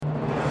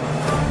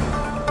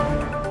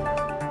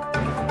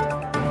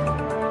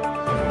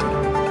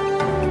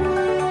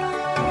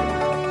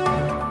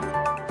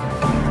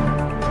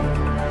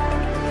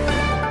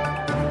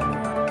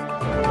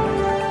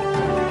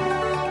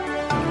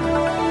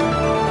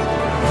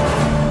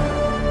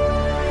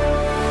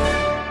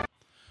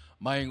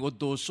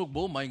Maingod to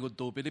Sugbo, maingod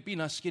to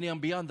Pilipinas, kini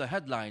ang Beyond the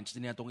Headlines,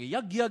 din atong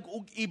iyagyag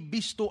ug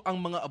ibisto ang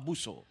mga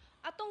abuso.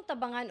 Atong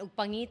tabangan og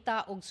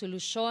pangita og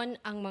solusyon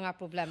ang mga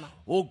problema.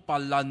 Ug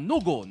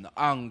palanugon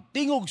ang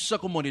tingog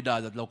sa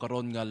komunidad adlaw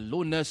karon nga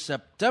Lunes,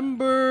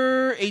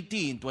 September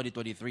 18,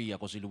 2023.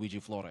 Ako si Luigi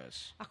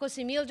Flores. Ako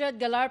si Mildred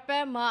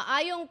Galarpe,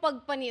 maayong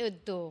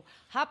pagpaniud to.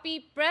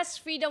 Happy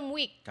Press Freedom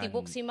Week.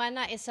 Tibok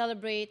simana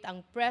i-celebrate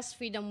ang Press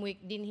Freedom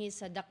Week dinhi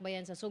sa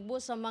Dakbayan sa Sugbo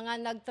sa mga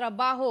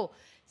nagtrabaho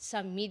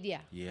sa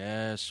media.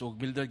 Yes, ug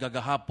Mildred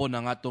kagahapon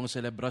ang atong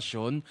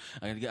selebrasyon,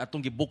 ang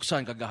atong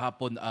gibuksan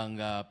kagahapon ang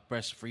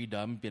Press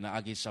Freedom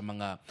pinaagi sa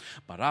mga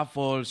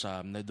paraffol, sa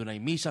dunay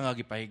misa nga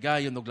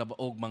gipahigayon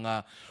og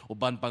mga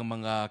uban pang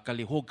mga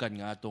kalihukan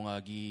nga atong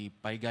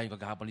gipahigayon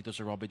kagahapon dito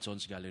sa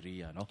Robinson's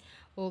Galleria, no?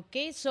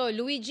 Okay, so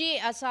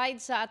Luigi, aside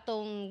sa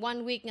atong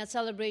 1 week nga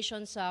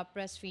celebration sa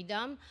Press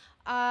Freedom,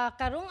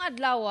 karong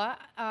adlaw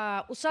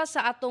usa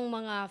sa atong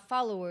mga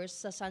followers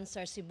sa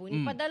Sansar Cebu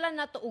padala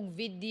nato og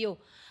video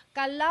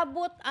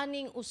kalabot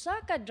aning usa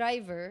ka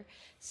driver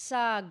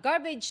sa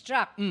garbage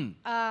truck.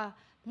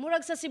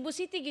 Murag sa Cebu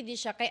City gid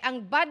siya kay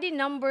ang body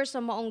number sa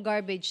maong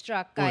garbage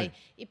truck kay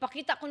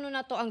ipakita ko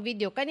na to ang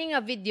video. Kani nga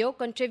video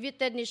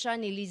contributed ni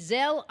siya ni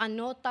Lizel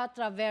Anota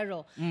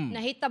Travero.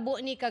 Nahitabo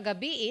ni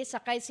kagabi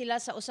sakay sila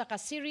sa usa ka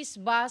series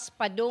bus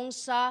padung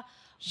sa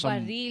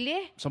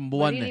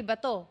Sambuan Barili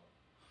Bato.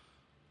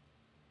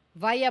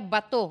 Via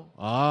Bato.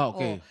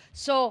 Okay.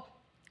 So,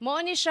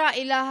 mao ni siya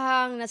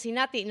ilahang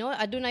nasinati, no?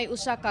 Adunay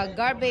usa ka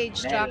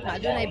garbage truck na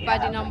adunay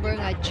body number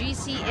nga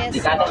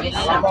GCS.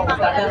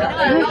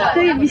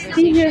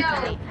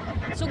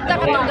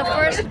 Sugda ka the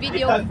first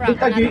video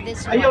from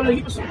this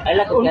one.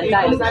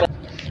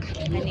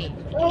 Kani.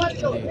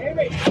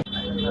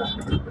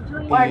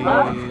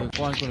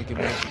 Kuan ko na kibo.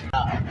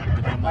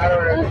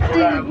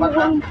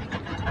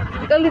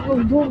 Kalit mo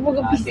dugo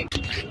ka pisik.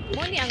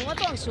 Mo ni ang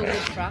moto ang sugod,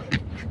 Frank.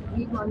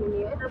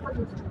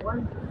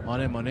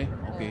 Mane,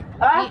 okay.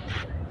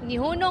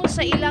 Nihunong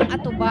sa ilang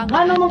atubangan.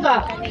 Ano mo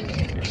ka?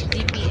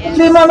 DPS.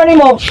 Hindi mama ni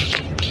mo.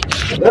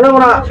 Ano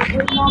mo na?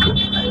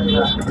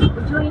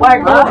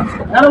 Mike, ha?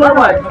 Ano mo na,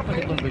 Mike?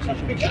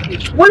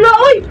 Wala,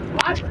 oy!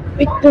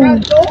 Ito.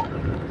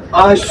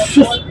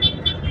 Sus!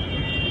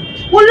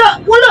 Wala!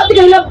 Di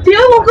ka hilap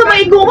tiyo. Huwag ka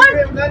maiguman.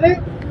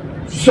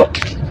 So.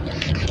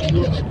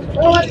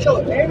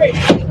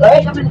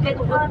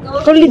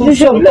 Kulit mo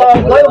siya.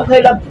 Huwag ka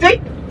hilap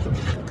tiyo.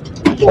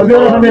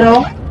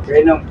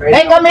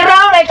 May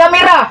kamera,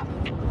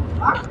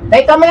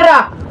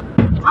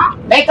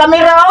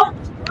 oh.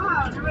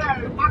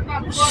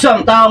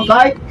 Isang taong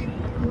kahit.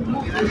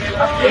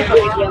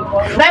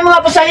 May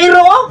mga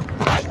pasahero, oh.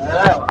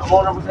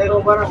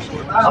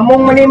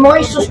 Among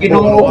manimoy, sus,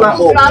 ginungo ka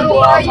ko.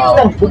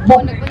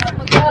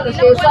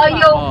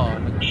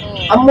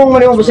 Among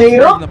manimoy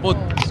pasahero?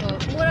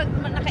 Murag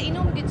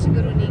nakainom gid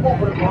siguro ni.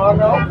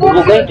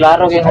 Ubugay,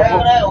 klaro kayo ko.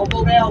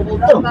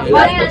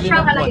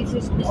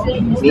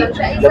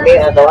 Labi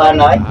na ito,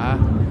 ano eh?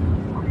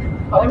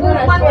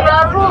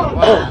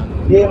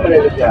 Hindi mo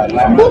nalagyan.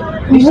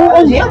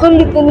 Buwan siya,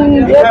 kalit ka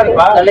nung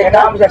talit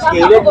na sa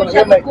skillet.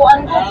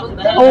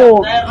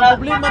 Oo.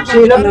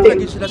 Problema ba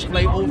lagi sila sa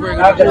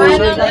flyover? Nasa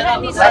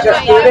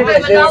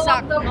skillet eh.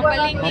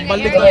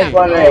 Mambalik na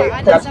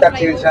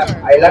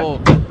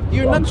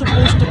you're not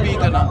supposed to be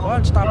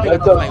stopping at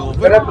the flyover.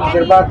 Pero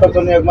observato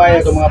ito niya maya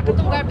ito mga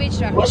puto.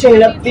 Kasi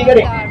hilap di ka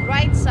rin.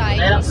 Right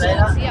side,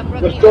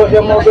 Gusto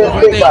siya mo ba?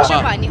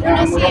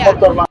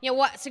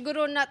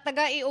 Siguro na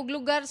tagai og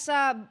lugar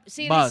sa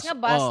series nga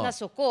bus na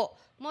suko.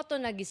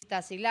 Moto nagisita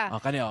sila.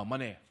 Kani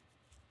mane.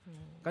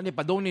 Kani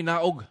padong ni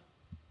naog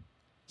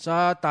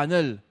sa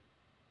tunnel.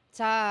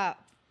 Sa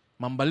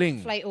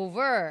Mambaling.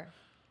 Flyover.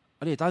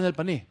 Ali, tunnel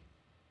pa ni.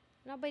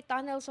 Nabay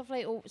tunnel sa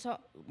flyover.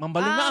 Sa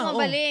Mambaling na.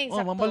 Mambaling.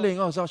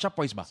 Mambaling. Sa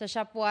Shopwise ba? Sa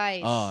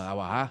Shopwise.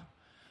 Awa ha.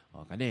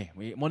 Kani.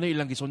 Mo na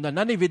ilang gisundan.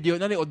 Nani video,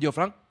 nani audio,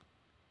 Frank?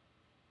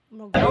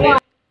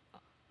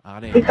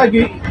 Kani.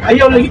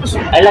 Ayaw lagi.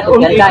 Ay, lato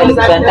ganda.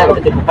 Ganda.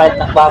 Ito po kahit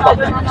nakbabag.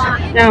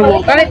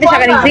 Namo, kahit di siya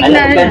kaning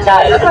signal.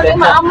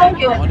 Maamong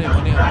yun.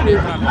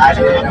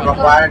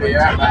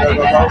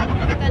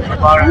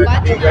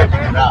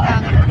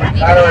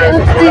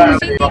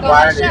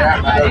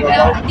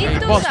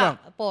 Dito sa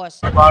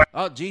post.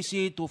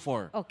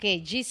 GC24.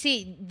 Okay,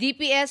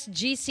 DPS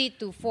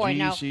GC24.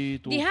 Now,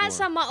 diha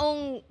sa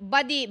maong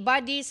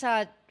body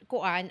sa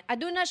kuan,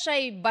 aduna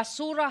siya'y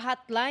basura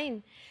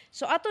hotline.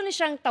 So ato ni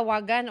siyang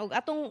tawagan og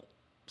atong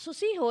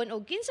susihon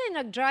og kinsay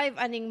nag-drive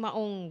aning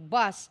maong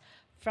bus.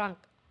 Frank,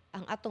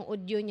 ang atong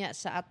audio niya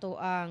sa ato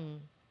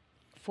ang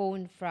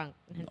phone, Frank.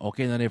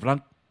 Okay na ni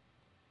Frank?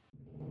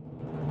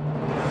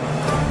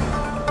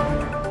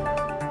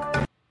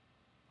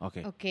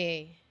 Okay.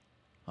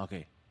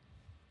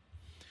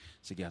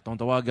 Sige, atong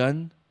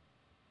tawagan.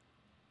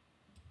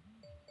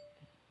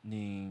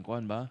 Ning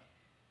kuan ba?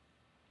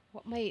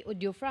 May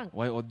audio, Frank.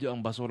 Why audio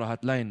ang basura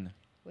hotline?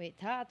 Wait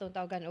ha, atong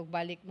tawagan og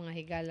balik mga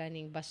higala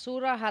ning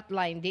basura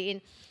hotline diin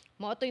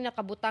mao toy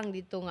nakabutang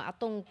dito nga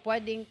atong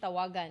pwedeng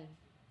tawagan.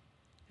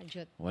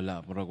 Ajut.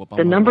 Wala, murag wa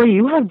pa. The number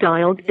you have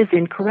dialed is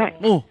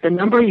incorrect. Oh. The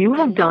number you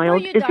have The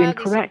dialed number you is dialed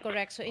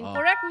incorrect. So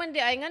incorrect man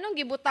di ay nganong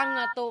gibutang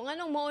na to,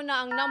 nganong mao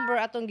na ang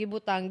number atong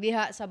gibutang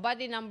diha sa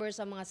body number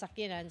sa mga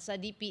sakyanan sa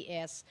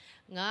DPS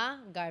nga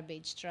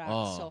garbage truck.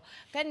 Oh. So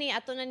kani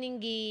ato na ning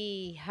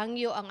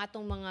gihangyo ang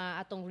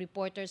atong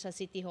reporter sa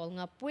City Hall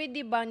nga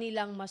pwede ba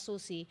nilang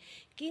masusi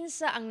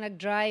kinsa ang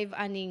nag-drive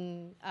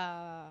aning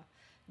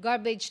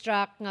garbage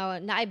truck nga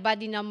naay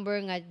body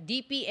number nga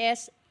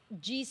DPS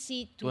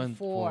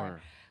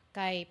GC24.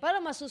 Kay para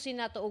masusi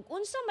nato og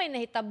unsa may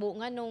nahitabo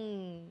nga nung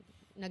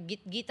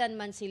naggitgitan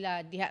man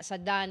sila diha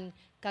sa Dan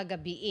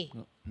kagabi.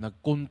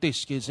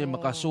 Nag-contest kasi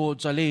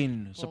makasuod sa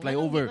lane, sa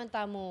flyover. Di man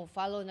ta mo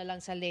follow na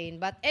lang sa lane.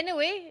 But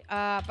anyway,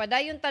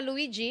 padayon ta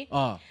Luigi.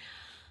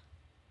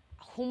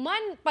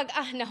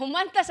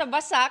 Humanta sa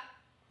basak,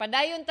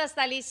 padayon ta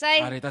sa Talisay.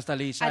 Aritas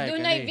Talisay.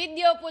 Adunay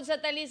video po sa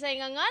Talisay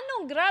nga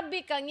nganong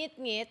grabe ka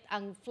ngit-ngit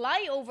ang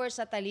flyover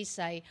sa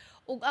Talisay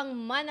ug ang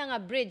Mananga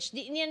Bridge.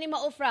 Di niya ni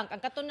Mao Frank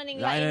ang katunan ning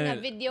lain nga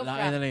video Frank.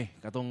 Lain na ni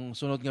katong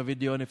sunod nga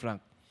video ni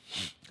Frank.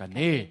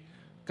 Kani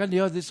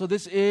so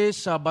this is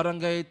sa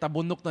barangay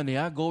Tabunok na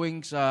niya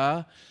going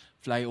sa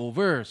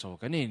flyover. So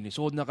kani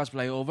nisud na kas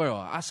flyover.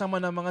 Asa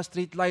man ang mga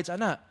streetlights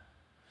ana.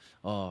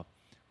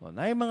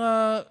 Nay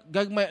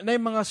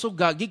mga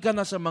suga gikan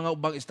na sa mga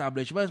ubang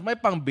establishments, may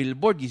pang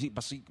billboard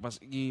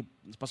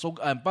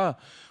pasugan pa.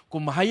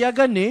 Kung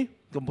mahayagan ni,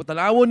 kung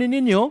putalawon ni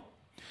ninyo,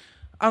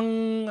 ang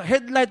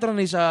headlight ra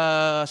ni sa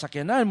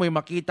sakyanan mo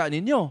makita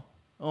ninyo.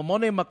 Mo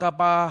na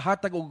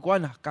makapahatag og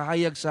kuan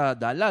kahayag sa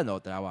dalan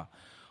tawa.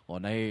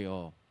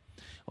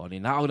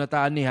 Ninaog na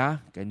taan ni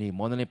ha. Kani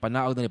mo na ni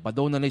panaog na ni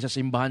padaw na ni sa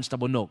simbahan sa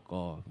Tabunok.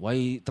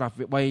 Why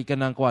traffic, why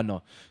kanang kuan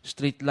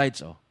street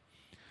lights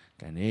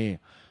Kani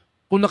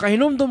kung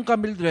nakahinumdum ka,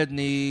 Mildred,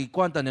 ni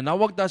Kwanta,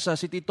 nawag ta sa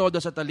City Toda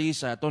sa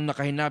Talisay, itong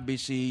nakahinabi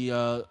si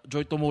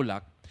Joy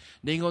Tumulak,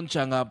 ningon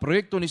siya nga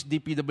proyekto ni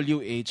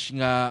DPWH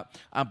nga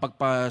ang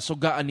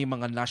pagpasugaan ni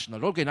mga national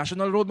road. Kay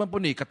national road man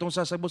po ni, katong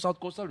sa Cebu South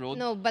Coastal Road.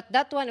 No, but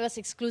that one was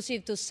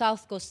exclusive to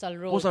South Coastal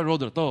Road. Coastal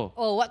Road to.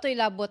 Wato'y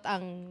labot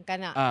ang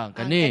kana.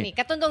 Kani.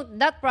 Katundong,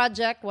 that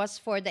project was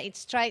for the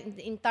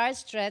entire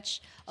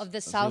stretch of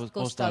the South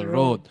Coastal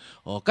Road.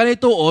 Kani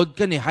tuod,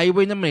 kani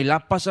highway na may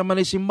lapas sa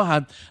manay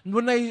simbahan,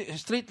 nunay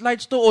street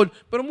lights tuod,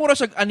 pero mura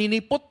sag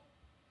aninipot.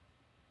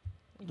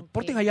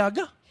 Porting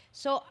hayaga.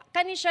 So,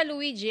 kani siya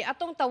Luigi,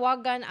 atong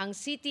tawagan ang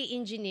city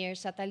engineer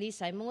sa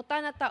Talisay.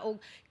 Mungutana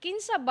taog,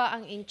 kinsa ba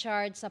ang in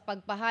charge sa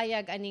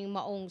pagpahayag aning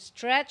maong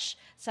stretch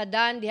sa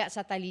Dan diha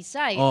sa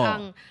Talisay?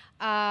 Ang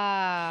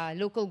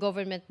local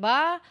government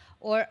ba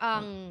or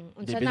ang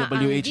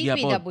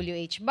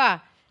DPWH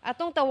ba?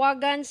 Atong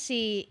tawagan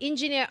si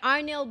Engineer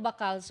Arnel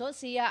Bacalso,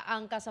 siya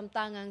ang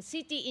kasamtangang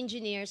city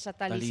engineer sa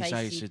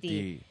Talisay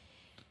City.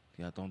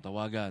 Kaya atong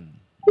tawagan.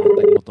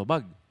 Matay mo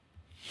tubag.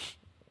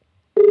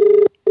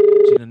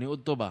 Sino ni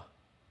Udto ba?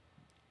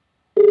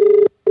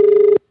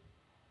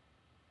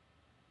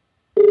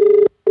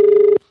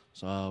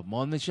 So,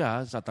 mo na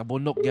siya sa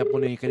Tabunok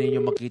gyapon ni kaninyo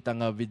makita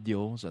nga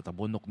video sa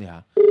Tabunok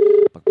niya.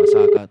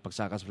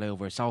 Pagsakas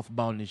flyover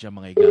southbound ni siya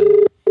mga igala.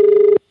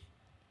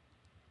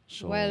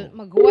 So, well,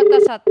 maghuwat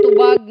sa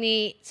tubag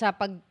ni sa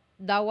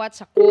pagdawat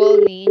sa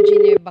call ni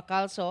Engineer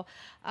Bacalso.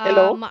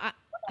 Hello?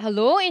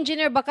 Hello,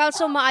 Engineer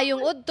Bacalso, maayong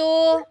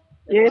udto.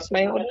 Yes,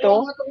 may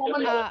udto.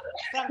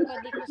 Franco,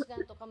 di ko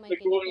ganito kamay.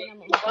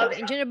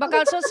 Engineer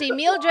Bacalso, si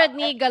Mildred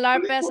ni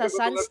Galarpe sa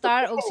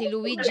Sunstar o si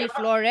Luigi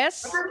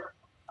Flores.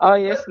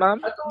 Yes, ma'am.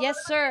 Yes,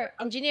 sir.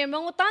 Engineer,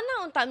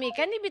 mangutana unta mi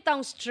kani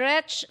bitang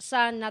stretch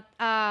sa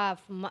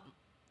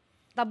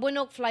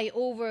Tabunok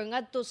flyover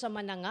ngadto sa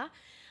Mananga.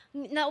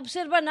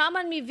 Naobserba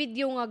naman mi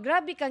video nga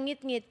grabe ka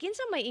ngit-ngit.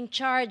 Kinsa may in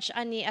charge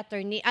ani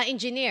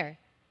engineer?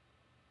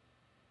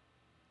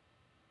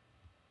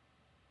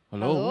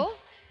 Hello?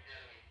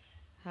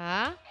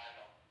 Ha?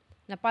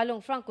 Napalong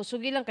Frank,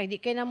 kusugi lang kay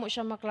di kay namo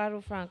siya maklaro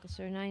Frank.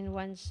 Sir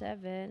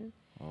 917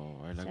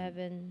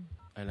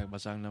 ay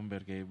nagbasa ang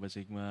number kay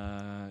basig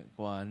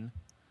kuan.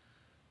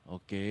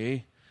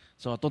 Okay.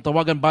 So atong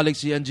tawagan balik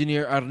si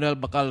Engineer Arnel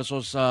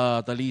Bacalso sa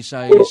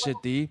Talisay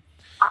City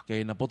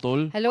kay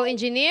naputol. Hello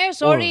engineer,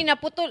 sorry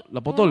naputol.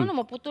 Naputol.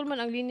 Maputol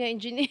man ang linya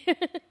engineer.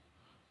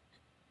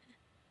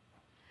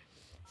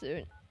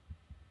 Sir.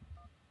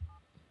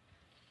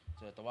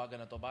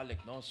 Tawagan na to balik,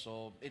 no?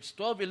 So, it's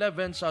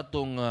 12:11 sa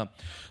atong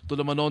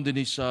tulamanon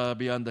din sa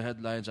Beyond the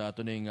Headlines sa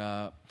ato ning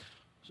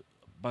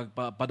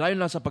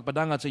padayon lang sa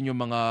pagpadangat sa inyong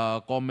mga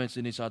comments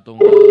din sa atong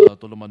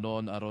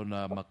tulamanon aron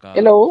na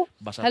Hello?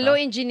 Hello,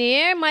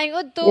 engineer. Maayong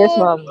udto. Yes,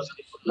 ma'am.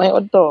 May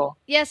udto.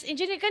 Yes,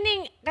 engineer,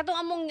 kaning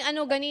katong among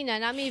ganina,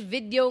 nami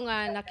video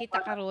nga nakita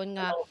karon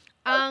nga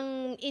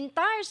ang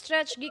entire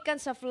stretch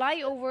gikan sa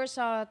flyover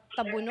sa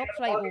Tabunok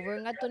flyover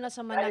ngadto na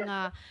sa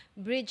Mananga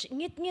Bridge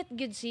ngit-ngit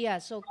gid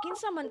siya. So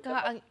kinsa man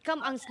ka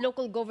ang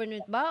local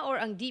government ba or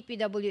ang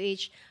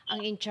DPWH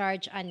ang in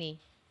charge ani?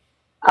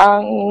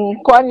 Ang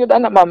kuan yun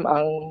ma'am,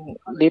 ang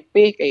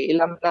DP kay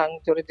ilam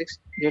ng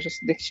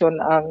jurisdiction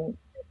ang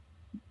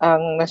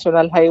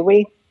National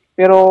Highway.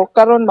 Pero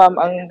karon ma'am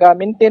ang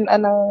ga-maintain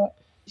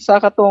sa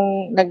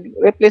katong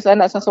nag-replace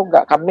ana sa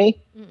suga kami.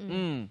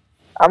 Mm.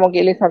 Among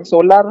gilisag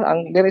solar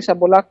ang diri sa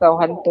Bulacau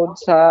hantod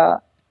sa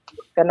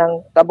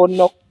kanang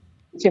Tabunok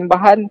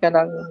simbahan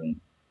kanang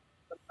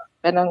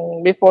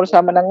before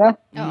sa Mananga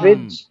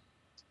bridge.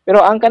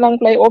 Pero ang kanang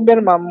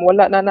flyover ma'am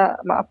wala na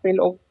ma-appeal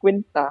og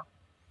kwenta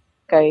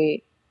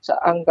kay sa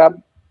ang ga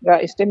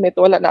estimate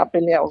wala na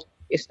appeal niya og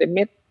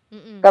estimate.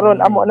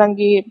 Karon amo nang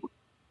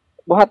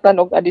buhatan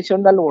og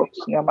additional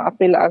works nga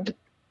ma-appeal ang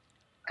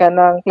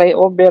kanang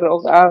flyover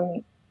og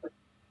ang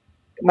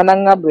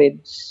Mananga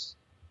bridge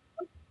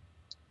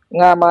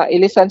nga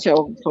mailisan siya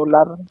og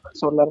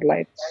solar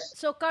lights.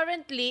 So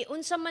currently,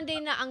 unsa man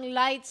din na ang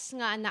lights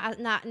nga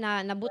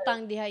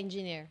nabutang diha,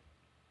 engineer?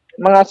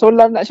 Mga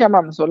solar na siya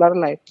ma'am, solar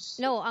lights.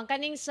 No, ang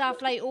kaning sa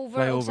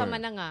flyover o sa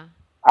Mananga.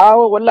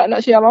 Wala na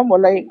siya ma'am,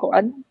 walay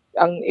kuan.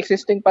 Ang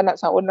existing pa na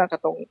sa una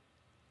katong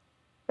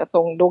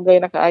dugay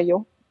na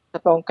kaayo,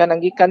 katong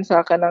kanang gikan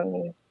sa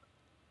kanang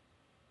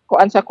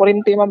kuan sa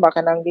kurente ma'am ba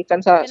kanang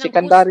gikan sa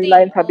secondary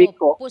line sa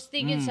Bicol.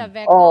 Pustig yun sa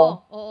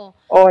Veco.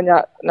 Oo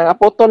nya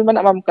nangaputol man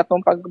na ma'am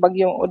katong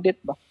pagbagyong Odette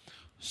ba.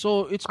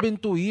 So it's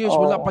been 2 years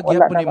wala pa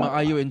gyapon ni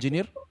maayo,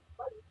 engineer?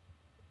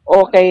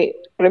 Okay,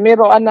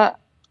 primero ana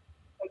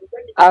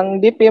ang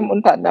DPM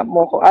unta na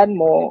mo kuan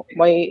mo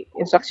may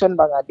instruction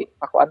ba nga di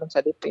pakuanon sa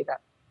DP na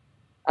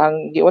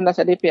ang giuna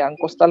sa DP ang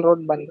coastal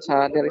road man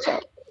sa diri sa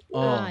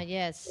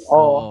yes.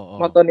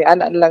 Mo to ni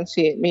ana lang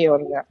si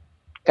mayor nga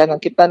kanang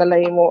kita na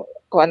lang mo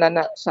kuan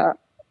na sa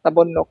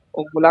Tabunok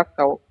ug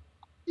Bulacau.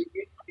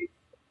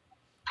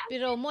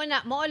 Pero mo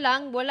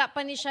lang wala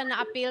pa ni siya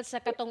na-appeal sa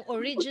katong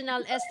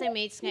original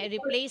estimates nga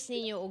i-replace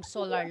ninyo og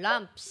solar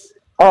lamps.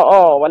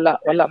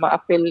 Wala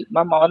ma-appeal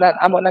mamaonan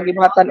amo nang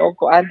gibuhatan og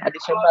kuan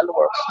additional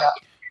works na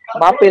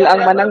ma-appeal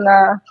ang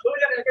Mananga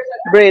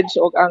bridge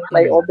ug ang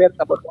flyover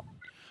Tabunok.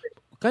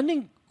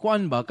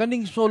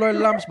 Kaning solar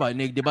lamps ba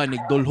di ba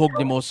nigdulhog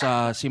nimo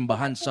sa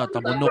simbahan sa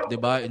Tabunok, di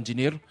ba,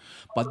 engineer?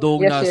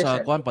 Padong na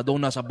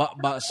sa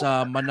baba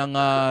sa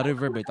Mananga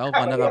River bitaw,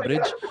 Mananga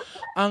Bridge.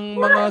 Ang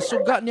mga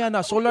suga niya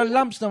na solar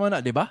lamps naman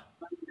na, di ba?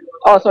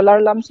 Solar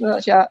lamps na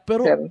siya.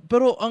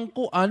 Pero ang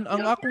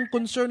akong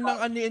concern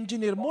lang ani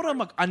engineer, mura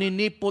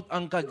mag-aninipot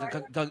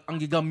ang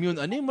gigamyon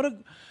ani,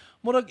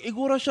 murag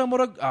igura siya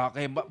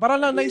okay, para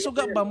lang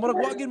naisuga ba murag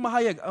wa gyud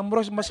mahayag, ang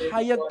murag mas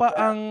hayag pa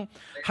ang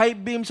high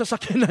beam sa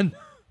sakinan.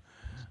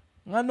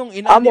 Nganong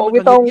inaani mo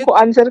bitong ko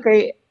answer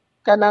kay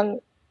kanang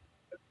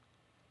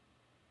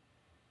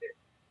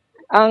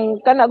ang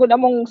gud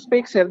among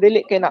specs sir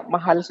dili kay na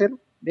mahal sir,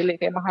 dili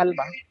kay mahal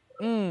ba.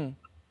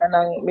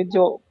 Kanang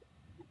medyo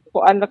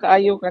kuan ra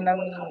kaayo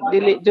kanang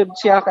dili jud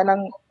siya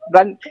kanang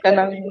brand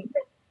kanang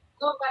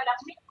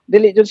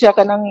dili jud siya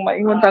kanang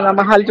maingon ta nga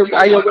mahal jud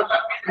ayo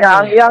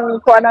nga ang iyang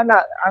kuan na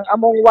ang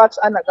among watch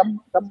ana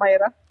gamay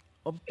ra.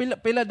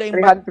 Pila daing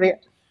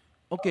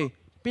Okay,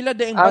 pila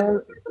daing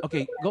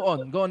okay, go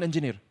on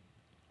engineer.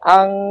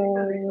 Ang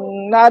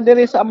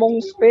naadiri sa among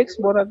specs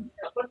murag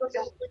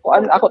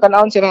kuan ako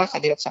tan-awon sila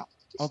kadiyot sa.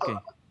 Okay.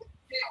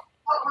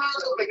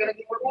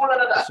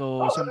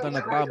 So, samtang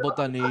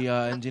nagpabutan ni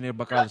Engineer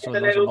Bacalso,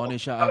 no? So, mo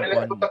siya ang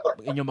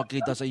inyo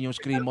makita sa inyong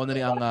screen mo ni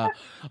ang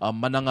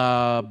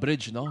Mananga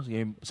Bridge, no?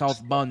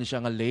 Southbound ni siya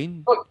nga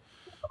lane.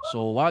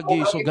 So,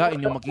 wagi suga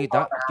inyo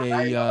makita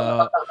kay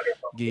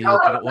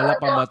wala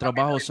pa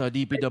matrabaho sa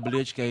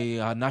DPWH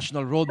kay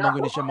National Road man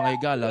guni siya mga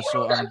higala.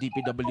 So, ang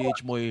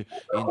DPWH mo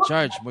in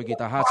charge mo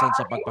gitahasan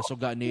sa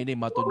pagpasuga niini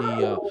mato ni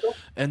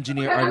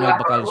Engineer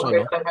Arnold Bacalso,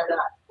 no?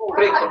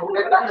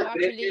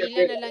 Actually,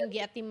 ilan na lang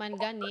giatiman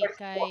gani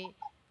kay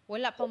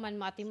wala pa man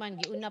maatiman,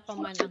 giuna pa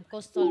man ang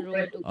coastal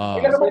road ug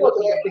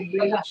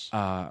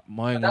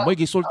moy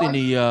gisulti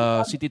ni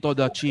City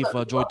Toda Chief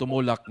Joy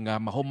Tumulak nga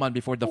mahuman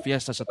before the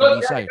fiesta sa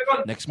Talisay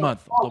next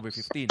month, October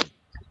 15.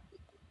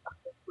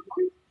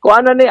 Kung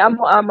ano ni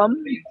ma'am,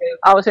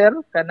 sir,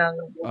 kanang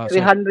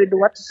 300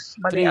 watts.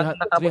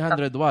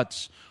 300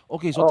 watts.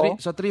 Okay, so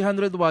sa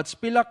 300 watts,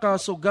 pila ka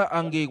suga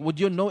ang would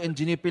you know,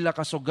 engineer, pila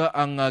ka suga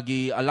ang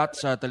gi-alat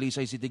sa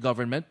Talisay City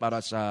Government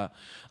para sa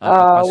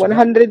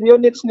 100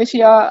 units ni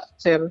siya,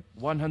 sir.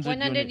 100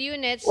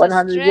 units. 100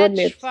 stretch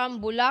units.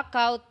 From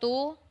Bulacau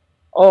to?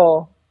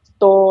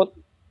 To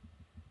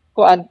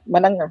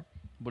Mananga.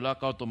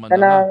 Bulacau to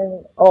Mananga.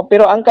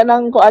 Pero ang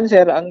kanang kuan,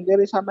 sir, ang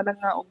diri sa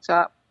Mananga og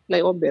sa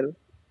flyover,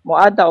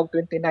 moada og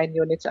 29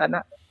 units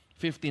ana.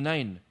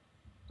 59.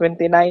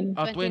 29.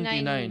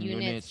 29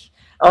 units.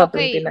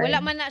 Okay, 29.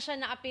 wala man na siya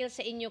na-appeal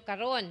sa inyo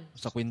karon.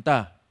 Sa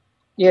kwenta.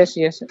 Yes.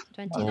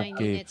 29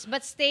 units.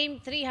 But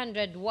same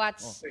 300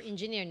 watts,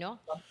 engineer, no?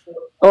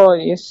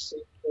 Yes.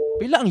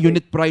 Pila ang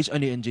unit price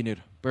ani engineer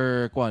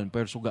per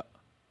suga?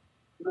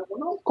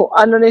 Kung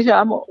ano ni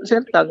siya amo,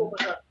 sir, tag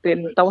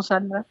 10,000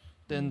 na.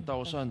 10,000.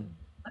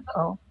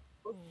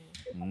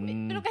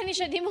 Pero kani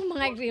siya di mo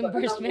mga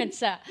reimbursement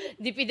sa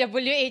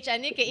DPWH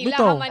ani kay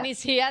ila man ni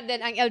siya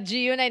then ang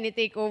LGU na ni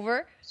take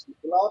over.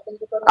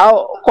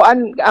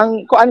 Kuan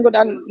gud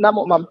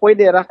namo ma'am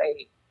pwede ra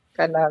kay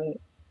kanang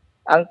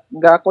ang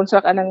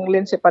ga-construct anang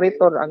lane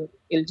separator ang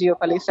LGU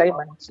Talisay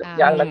man.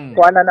 Yang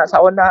nagkuan na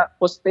sa una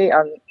poste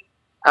ang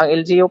ang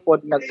LGU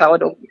pod nagsaod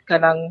og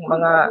kanang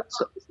mga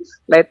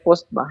light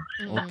post ba.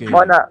 Okay.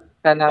 Mo na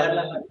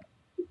kanang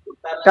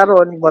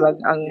karon murag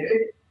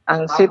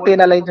ang city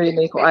na lang yun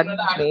ni kuan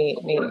ni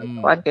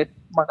kuan kay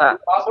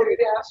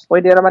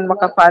pwede raman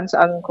maka-fans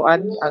ang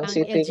kuan ang Ang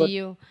city ko.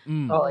 LGU.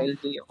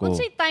 LGU. Ko.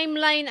 Unsay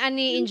timeline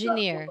ani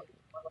engineer?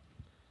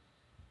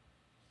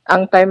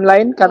 Ang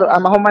timeline karon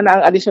mahuman na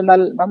ang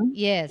additional ma'am.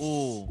 Yes.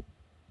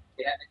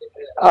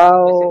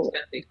 Oh.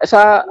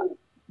 Sa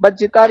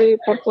budgetary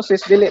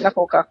purposes dili na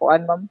ko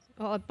kakuan ma'am.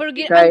 Oo, pero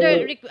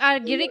Kay-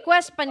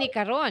 gi-request pa ni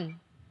karon.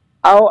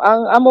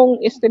 Ang among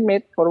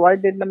estimate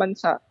forwarded naman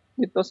sa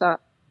dito sa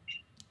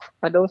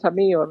padong sa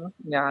mayor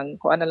yang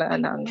kuan na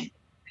lang ang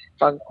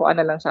pagkuan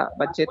na lang sa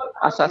budget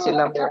asa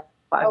sila mo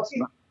paans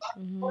ba.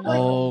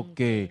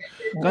 Okay.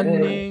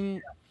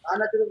 Kaning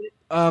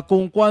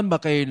kung kuan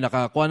ba kay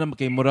nakakuan na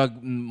kay murag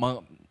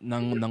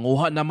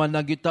nanguha naman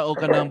na kita o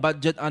kanang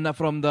budget ana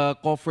from the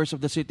coffers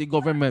of the city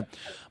government.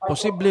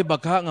 Posible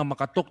ba ka nga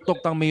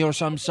makatuktok tang Mayor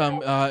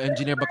Samsam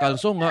Engineer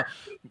Bacalso nga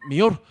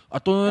Mayor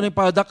ato na ni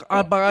padak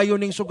paayo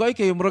ning sugay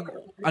kay murag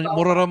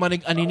mura ra man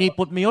ning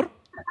aninipot Mayor?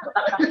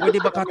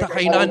 Pwede ba kata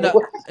kainaan na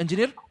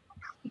engineer?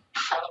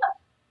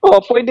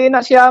 Pwede na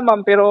siya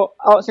ma'am pero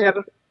sir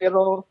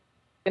pero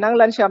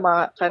kinanglan siya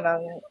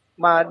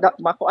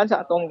makuan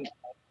sa atong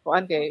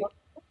kuan kay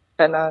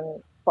kanang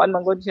kuan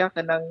man gud siya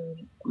kanang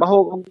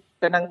mahog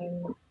kanang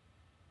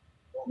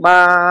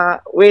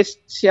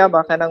ma-waste siya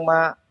ba kanang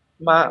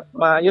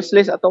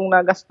useless atong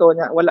nagasto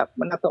niya wala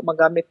man nato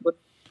magamit gud.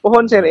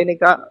 Puhon sir ini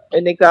ka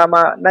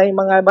nay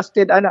mga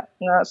busted ana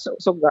nga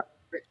suga.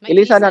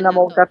 Ilisa na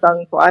namo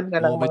katang kuan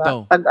nga nang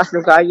mga tag-as do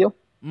kayo.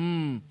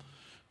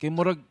 Kay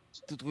murag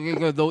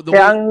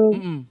kaya ang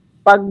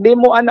pag di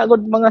mo ana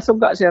gud mga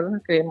suga sir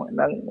kay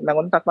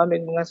nanguntak kami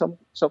mga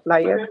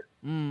supplier.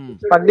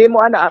 Pag di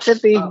mo ana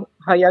ati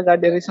hayaga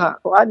diri sa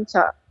kuan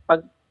sa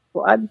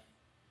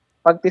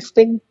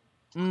pag-testing.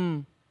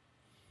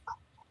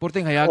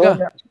 Purting hayaga.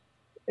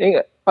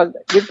 Pag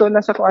dito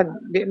na sa kuan,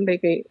 di inday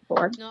kay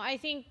kuan. No,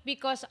 I think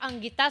because ang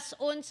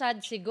gitas-on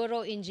sad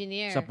siguro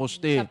engineer Sa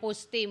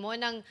poste mo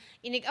nang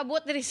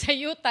inigabot diri sa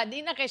yuta di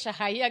na kay siya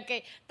hayag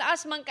kay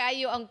taas man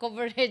kayo ang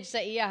coverage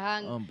sa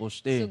iyahang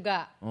poste.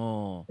 suga.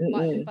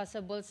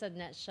 Possible sad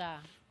na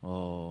siya.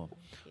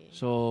 Okay.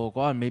 So,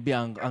 kuan maybe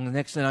ang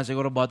next na lang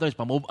siguro bato is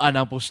pa-move on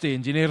ang poste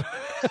engineer.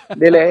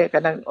 Dili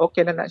kanang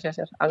okay na siya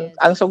sir.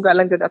 Ang suga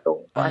lang jud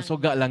atong ang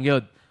suga lang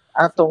yun.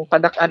 Atong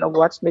padak-an og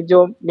watch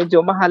medyo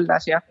mahal na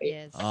siya.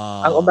 Yes.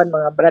 Ang uban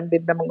mga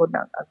branded na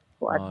manguna ang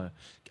kuan.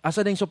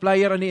 Asa ding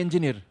supplier ani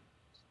engineer?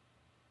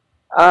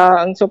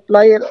 Ang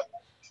supplier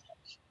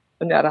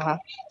unya ha.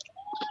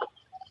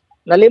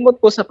 Nalimot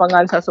ko sa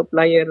pangalan sa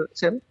supplier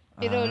sir.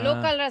 Pero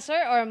local ra sir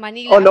or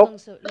Manila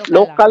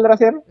local ra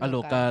sir.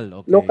 Local,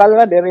 okay. Local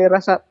ra diri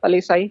ra sa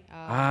Talisay.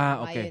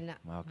 Okay.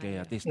 Okay,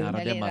 at least nara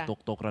din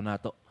matuktok ra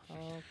nato.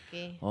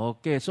 Okay.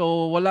 Okay,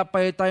 so wala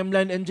pa yung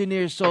timeline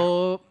engineer.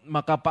 So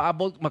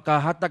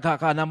makahatag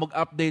ka na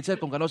mag-update sir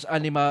kung kanos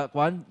ani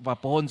makuan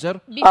papuhon sir.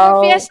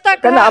 Before fiesta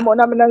ka. Kana amo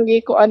naman nang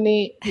gikuan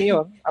ni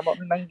Mayor. Amo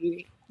nang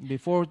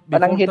before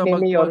pananghit ni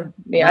Mayor.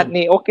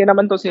 Ni okay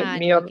naman to si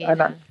Mayor okay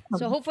ana.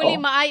 So hopefully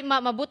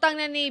mabutang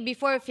na ni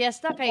before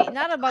fiesta kay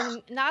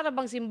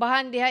narabang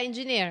simbahan diha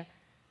engineer.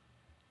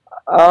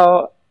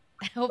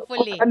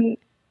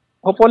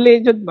 Hopefully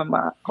jud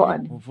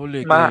kuan.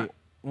 Hopefully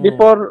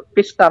before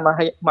pista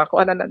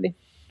makuan na ni.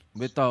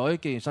 Bitaw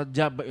okay,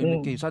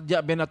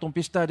 sadya ba natong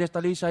pista des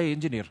Talisay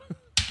engineer.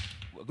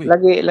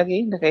 lagi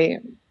na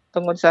kay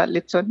tungod sa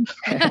litson.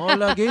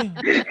 Lagi.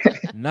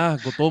 Na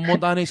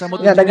gutomon ta ni sa mo.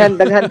 Daghan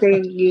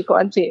kay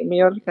gikuan si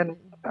Mayor kan.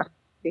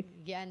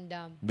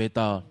 Giandam.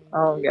 Bitaw.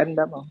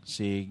 Giandam mo.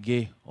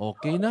 Sige.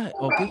 Okay na.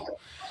 Okay.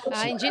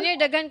 Engineer,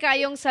 dagan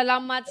kayong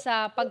salamat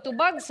sa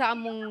pagtubag sa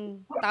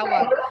among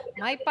tawag.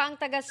 May pa ang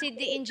taga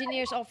City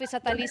Engineers Office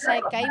sa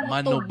Talisay kay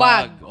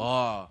mutubag.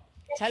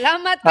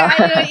 Salamat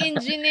kayo,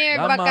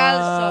 Engineer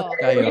Bacalso.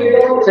 Kayo.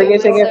 Sige,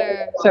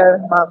 sir,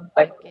 ma'am.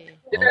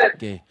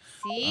 Okay.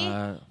 See?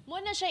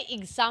 Muna siya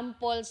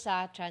example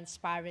sa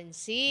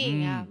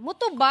transparency. Nga,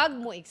 mutubag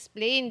mo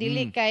explain,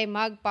 dili kay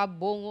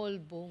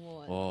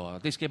magpabungol-bungol.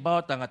 At least kay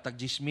bawat nga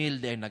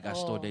tag-10,000 din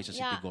nagasto din sa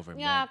city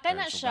government. Nga,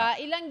 kana siya,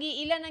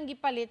 ilan ang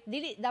gipalit,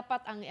 dili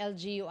dapat ang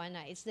LGU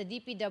ana. It's the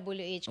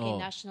DPWH kay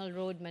National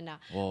Road man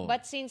na.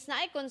 But since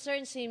naay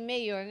concern si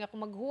Mayor, nga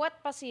kung maghuwat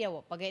pa siya,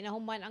 pagay na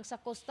human ang sa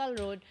coastal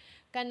road,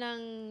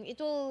 kanang it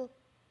will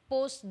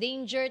pose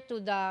danger to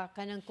the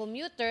kanang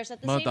commuters.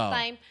 At the same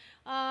time,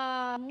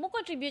 mo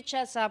contribute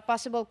siya sa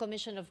possible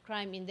commission of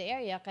crime in the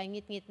area kay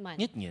ngit-ngit man.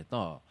 Ngit-ngit,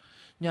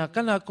 Nya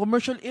kana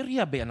commercial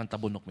area ba ang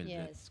Tabunok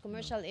Mildred? Yes,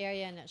 commercial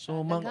area na siya.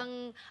 So,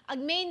 ang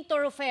main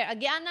thoroughfare,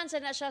 agianan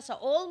sa na siya sa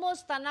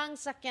almost tanang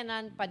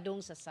sakyanan padung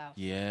sa south.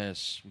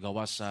 Yes,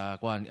 gawas sa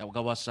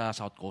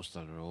South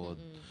Coastal Road.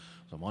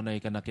 So mo na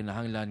ka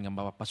kinahanglan nga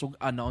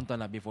mapasugan na unta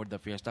na before the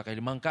fiesta kay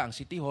limang ka ang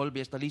City Hall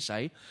BS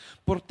Talisay,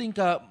 14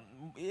 ka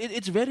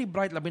it's very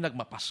bright, labi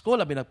nagmapasko,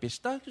 labi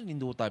nagpista,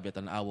 ninduta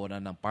biya tanawo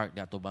na ng park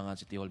na tubangan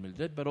City Hall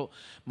Mildred, pero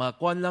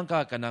makuan lang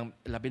ka kanang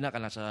labi na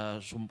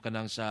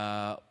kanang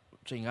sa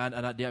singan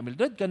anak dia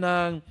Mildred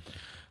kanang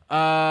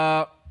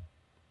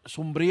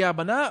Sumbria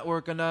ba na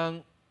or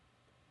kanang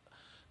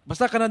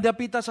basta kanang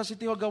diapita sa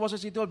City Hall, gawa sa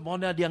City Hall, mo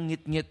na diyang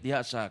ngit-ngit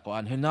diya sa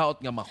kuan hinaot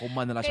nga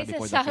makuman na lang sa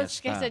before the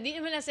fiesta. Kaysa di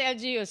naman na sa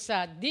LGU,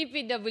 sa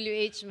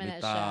DPWH man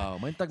na siya.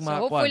 Bitaw,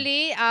 so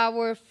hopefully,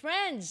 our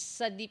friends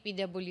sa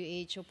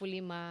DPWH,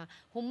 hopefully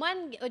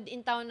human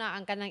in town na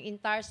ang kanang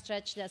entire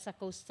stretch da sa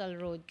Coastal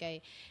Road kay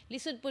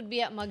lisod pud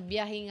biya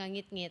magbiyahe nga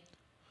ngit-ngit.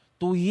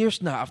 2 years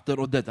na after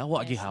Odette,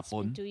 awa Yes,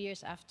 gihapon. it's been 2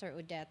 years after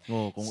Odette.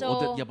 Oh, kung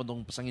Odette niya pa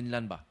itong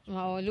pasanginlan ba?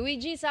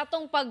 Luigi, sa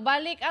atong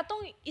pagbalik,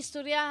 atong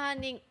istoryahan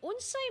ning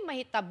unsay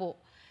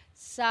mahitabo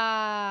sa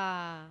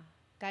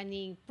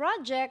kaning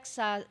project,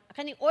 sa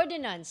kaning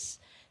ordinance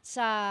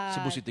sa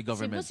Cebu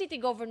City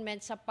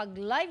Government sa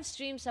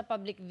pag-livestream sa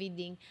public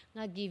bidding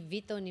nga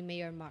givito ni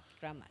Mayor Mark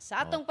Rama.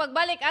 Sa atong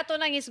pagbalik, ato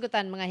nang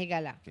isgutan mga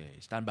higala. Okay,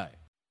 stand by.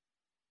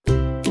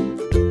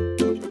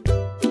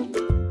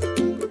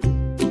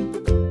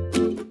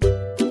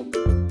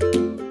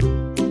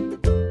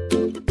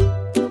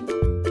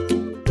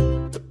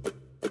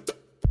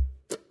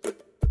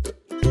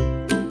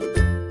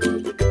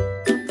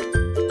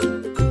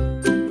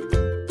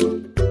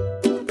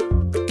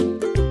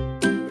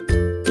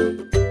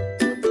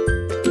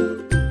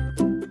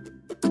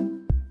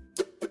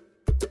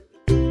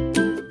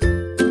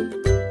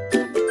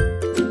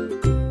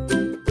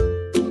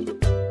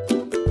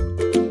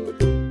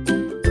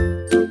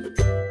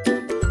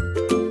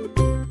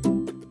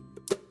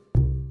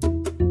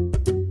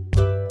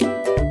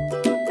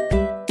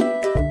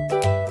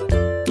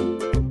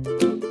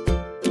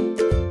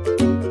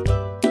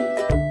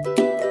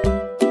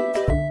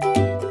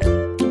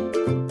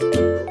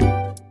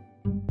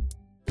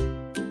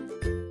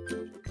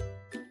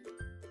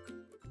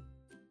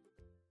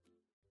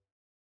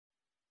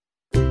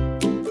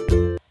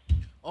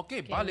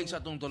 Okay, balik sa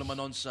atong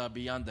tulumanon sa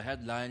Beyond the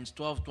Headlines,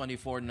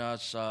 12:24 na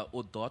sa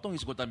udto. Atong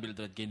isgutan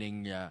Mildred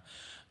kining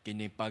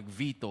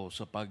pag-veto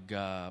sa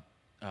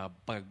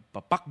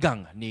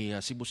pagpapakgang ni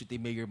Cebu City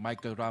Mayor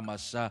Michael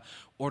Ramos sa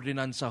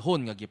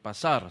ordinansahon nga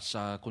gipasar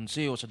sa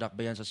Konseho sa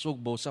Dakbayan sa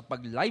Sugbo sa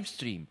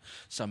pag-livestream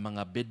sa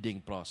mga bidding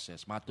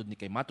process. Matod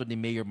ni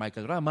Mayor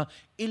Michael Rama,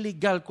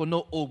 illegal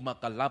kuno og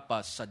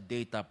makalapas sa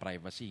data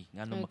privacy.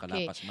 Nganong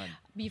makalapas man?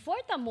 Before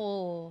ta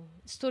mo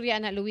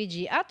istorya na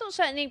Luigi, ato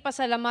sa ning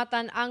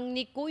pasalamatan ang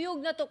nikuyog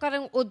na to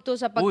karang udto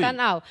sa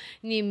pagtanaw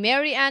ni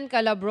Mary Ann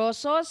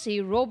Calabroso, si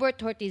Robert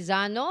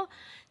Hortizano,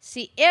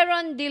 si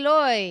Aaron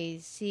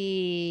Deloy,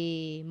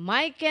 si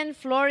Maiken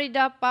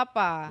Florida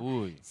Papa,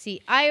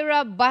 si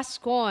Ira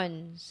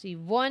Bascon, si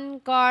Von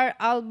Car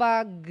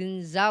Alba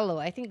Gonzalo,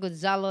 I think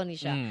Gonzalo ni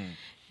siya,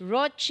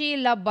 Rochi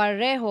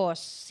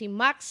Labarejos, si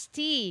Max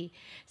T,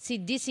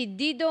 si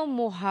Decidido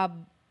Mohab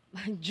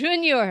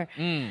Jr.,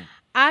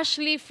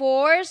 Ashley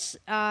Force,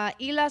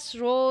 Ilas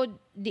Road,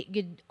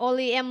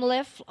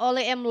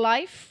 OLM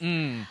Life,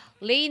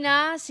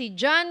 Lena, si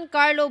John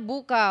Carlo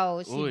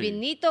Bucaw, si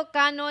Benito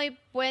Canoy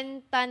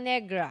Puenta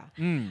Negra,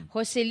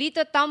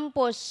 Joselito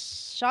Tampos,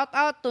 shout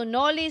out to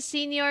Noli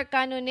Senior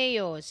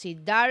Canoneo, si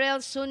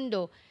Darrell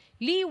Sundo,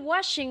 Lee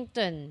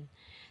Washington,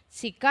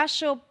 si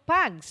Casio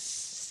Pags,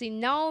 si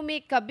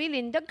Naomi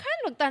Kabilin,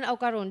 daghan magtanaw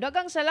karon.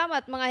 Dagang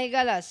salamat mga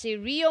higala. Si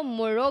Rio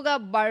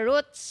Moroga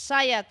Barut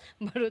Sayat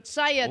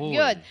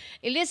good.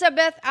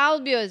 Elizabeth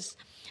Albios,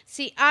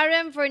 si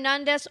RM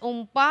Fernandez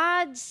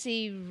Umpad,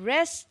 si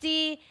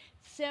Resty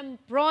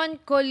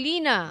Sempron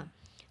Colina,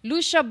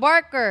 Lucia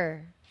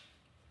Barker,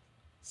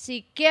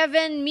 si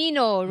Kevin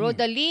Mino,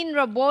 Rodaline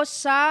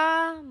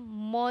Rabosa,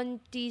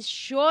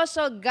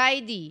 Monticioso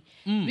Gaidi,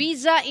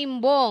 Riza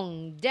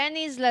Imbong,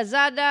 Dennis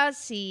Lazada,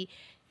 si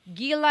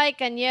Gilay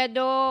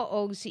Canedo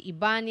o si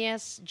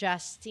Ibanez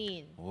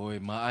Justine.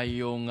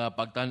 Maayong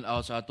pagtanaw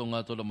sa atong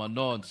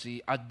tulumanon.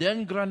 Si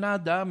Aden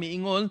Granada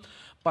miingon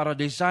para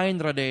design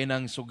rade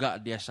ng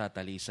suga diya sa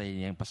Talisay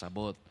niyang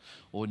pasabot.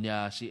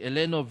 Unya si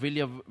Eleno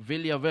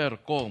Villaver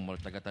kong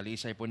taga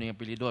Talisay po niyang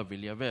apelyido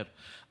Villaver.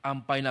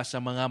 Ampay na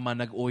sa mga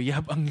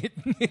manag-uyab ang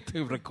ngit-ngit.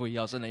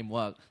 Kuyaw sa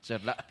naimuha, sir.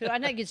 Pero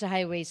anak yun sa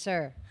highway,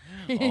 sir.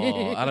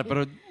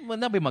 Pero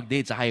nabi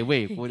mag-date sa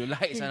highway. Puno,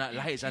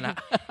 lahi sana.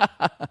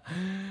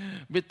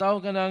 Bitaw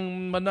ka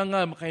ng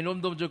Mananga,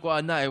 makainomdom dyan ko,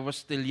 I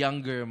was still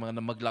younger, mga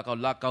na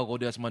maglakaw-lakaw ko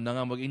diya sa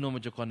Mananga, mag-inom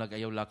dyan ko,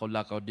 nag-ayaw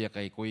lakaw-lakaw diya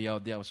kay kuyaw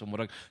diya,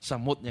 sumurag,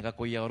 samot niya ka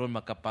kuyaw ron,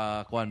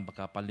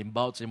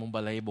 makapalimbaut sa imong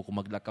balahibo kung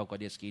maglakaw ka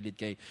diya sa kilid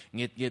kay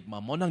ngit-ngit,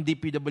 mamo ng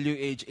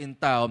DPWH in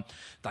town,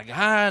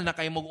 tagahan na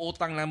kayo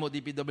mag-utang na mo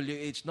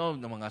DPWH, no,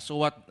 mga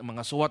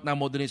suwat na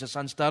mo din sa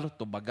Sunstar,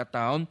 Tubaga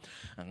Town,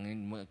 ang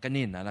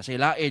kanina, nasa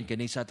ilain,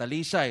 kanina sa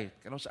Talisay,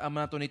 kanong sa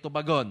ama nato ni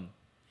Tubagon.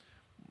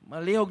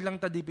 Malihog lang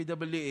ta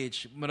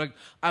DPWH, marag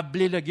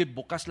abli lang yun,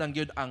 bukas lang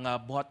yun ang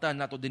buhatan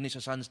nato din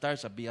sa Sunstar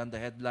sa Beyond the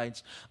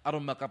Headlines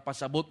aron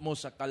makapasabot mo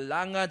sa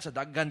kalangan sa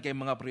daghan kay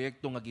mga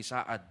proyekto nga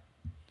gisaad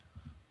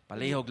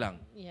Palihog lang.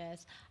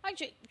 Yes.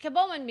 Actually,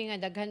 kabawan mi nga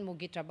daghan mo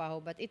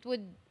gitrabaho, but it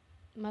would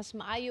mas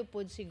maayo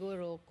pod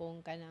siguro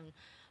kung kanang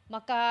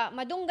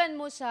madunggan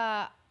mo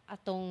sa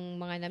atong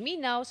mga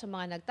naminaw, sa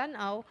mga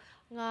nagtanaw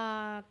nga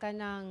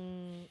kanang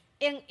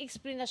ang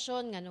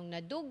eksplanasyon nganong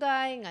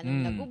nadugay,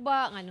 nganong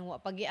naguba, nganong wa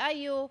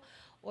pagiayo,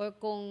 or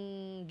kung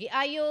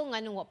giayo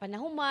nganong wa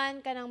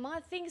panahuman, kanang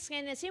mga things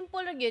nga na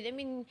simple ra gyud. I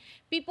mean,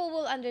 people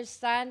will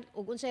understand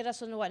ug unsay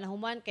rason wa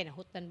nahuman kay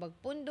nahutan bag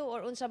pundo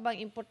or unsa bang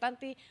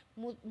importante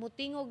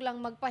mutingog lang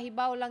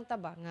magpahibaw lang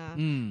ta ba nga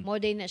mo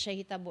day na siya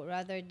hitabo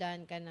rather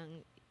than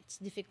kanang it's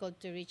difficult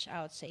to reach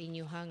out sa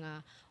inyo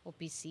nga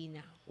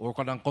opisina. Or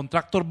kanang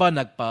contractor ba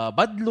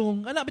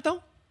nagpabadlong, ana bitaw?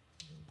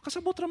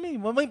 Kasabot ra mi,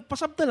 may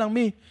pasabta lang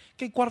mi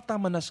kay kwarta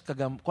manas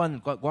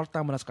kwarta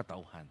manas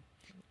katawhan.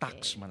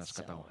 Tax manas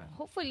katawhan.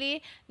 So, hopefully,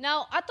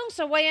 now atong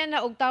sawayan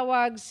na og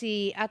tawag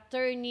si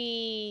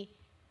Attorney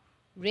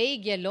Ray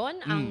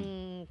Gialon, ang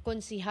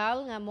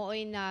konsihal nga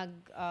mo'y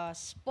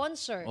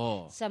nag-sponsor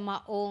sa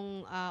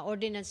maong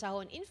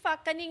ordinansahon. In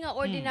fact, kani nga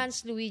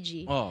ordinance,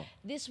 Luigi,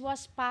 this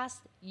was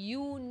passed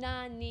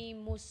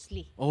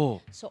unanimously.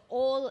 So,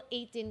 all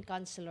 18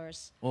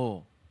 councilors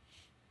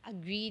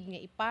agreed nga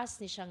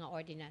ipass ni siya nga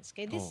ordinance.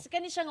 Kay this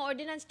kani siya nga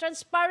ordinance,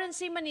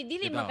 transparency man ni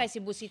dili man kay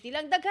Cebu City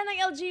lang. Daghan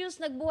ng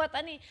LGUs nagbuhat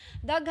ani.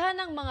 Daghan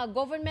ng mga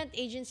government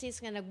agencies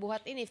nga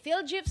nagbuhat ini.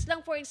 PhilGIFs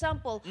lang for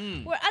example,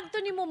 where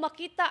adto nimo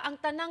makita ang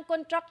tanang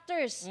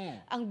contractors,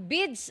 ang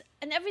bids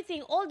and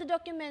everything, all the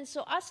documents.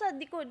 So asa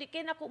di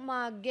kay nako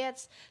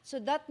ma-gets. So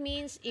that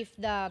means if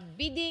the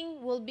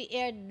bidding will be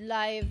aired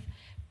live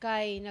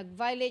kay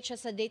nag-violate siya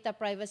sa data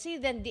privacy,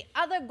 then the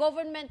other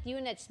government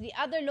units, the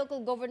other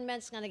local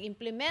governments nga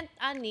nag-implement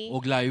ani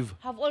og live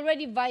have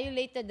already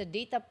violated the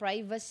Data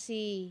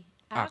Privacy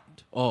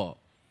Act.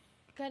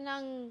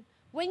 Kanang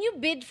when you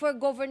bid for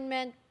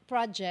government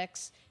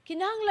projects,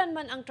 kinahanglan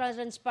man ang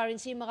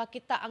transparency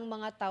makakita ang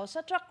mga tao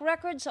sa track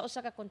record sa usa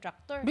ka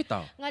contractor.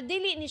 Bitaw. Nga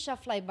dili ni siya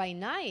fly by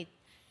night,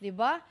 di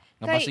ba?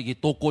 Nga basig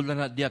itukol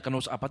na diya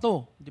kanus apa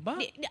to, di ba?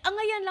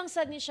 Angayan lang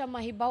sad ni siya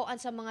mahibaw-an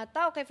sa mga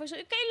tao kay for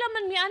example,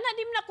 kailaman mi ana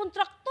di na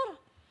kontraktor.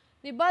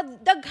 Di ba?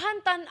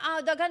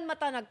 Daghan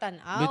mata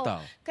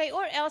nagtan-aw. Kay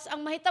or else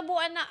ang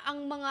mahitabuan na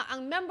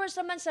ang members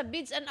naman sa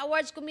Bids and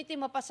Awards Committee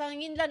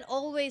mapasanginlan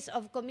always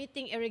of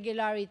committing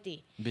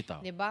irregularity.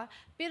 Bitaw. Di ba?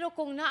 Pero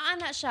kung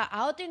naana siya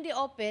out in the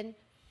open,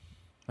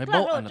 may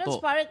klaro, bawaan na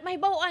transparent, may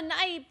bawaan na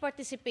ay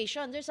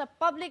participation. There's a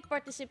public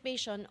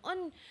participation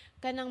on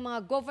kanang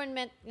mga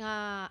government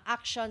nga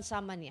action sa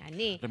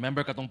maniani.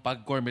 Remember katong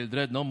pagcore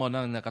Mildred, no? Mo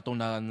nang katong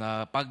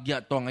na pagya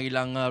to ang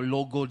ilang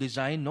logo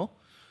design, no?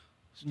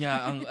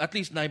 Nya ang at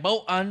least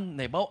naibawaan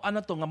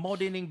na to nga mo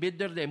dining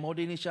bidder day mo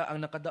din siya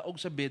ang nakadaog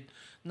sa bid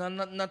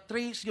na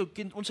trace yung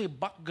unsay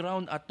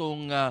background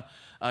atong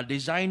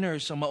designer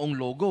sa maong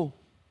logo,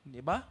 di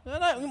ba?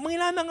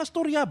 Mangilana nga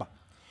storya ba?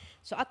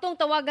 So atong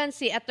tawagan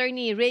si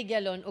Attorney Ray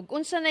Gialon ug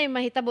unsa nay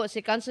mahitabo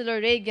si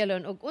Councilor Ray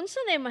Gialon ug unsa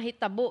nay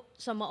mahitabo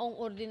sa maong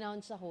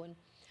ordinansahon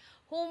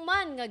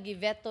human nga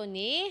giveto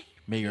ni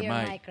Mayor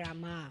Mike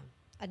Rama.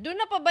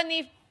 Aduna pa ba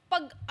ni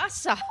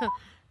pag-asa?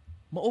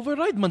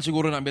 Ma-override man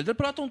siguro na Mildred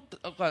pero atong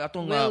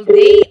will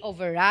they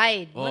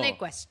override? Mo nay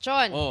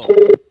question.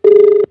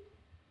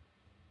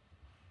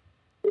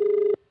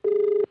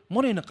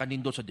 Mo na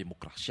nakanindo sa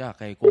demokrasya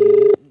kay kung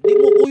di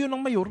mo uyon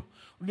ng mayor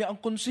unya ang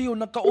konseyo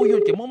nagkauyon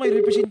kay mo may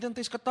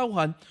representante sa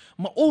katawhan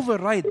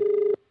ma-override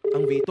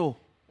ang veto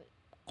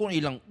kung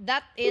ilang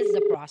that is the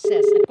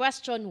process. The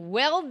question,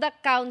 will the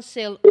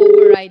council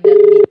override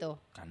that veto?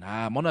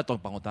 Kana mo na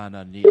tong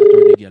pangutanan ni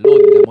Attorney Gialon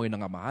nga mo'y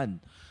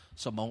nangamahan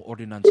sa maong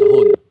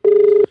ordinansahon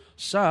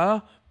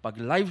sa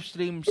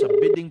pag-livestream sa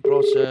bidding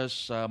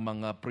process sa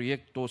mga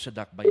proyekto sa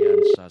Dakbayan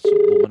sa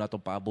Cebu. Mo na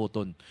itong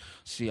paaboton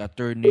si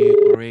Attorney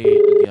Ray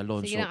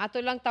Gialon. Sige lang,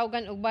 ato lang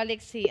tawagan og balik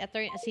si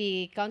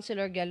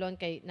Councilor Gialon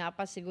kay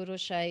naapa siguro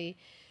siya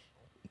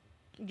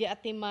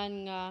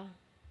giatiman nga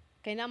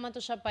kay naman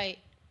to siya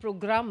pay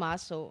programa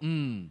so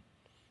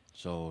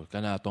So,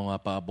 kana itong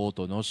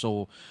paaboto, no?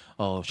 So,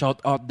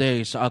 shout out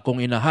day sa akong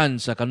inahan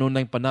sa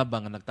kanunay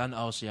panabang nga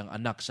nagtanaw siyang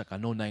anak sa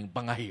kanunay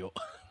pangayo.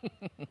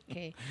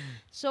 Okay.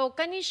 So,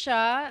 kani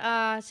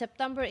siya,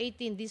 September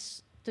 18,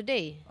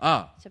 today.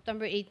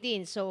 September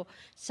 18. So,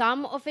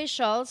 some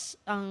officials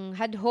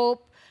had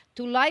hoped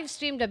to live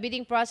stream the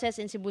bidding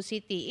process in Cebu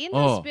City in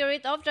the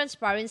spirit of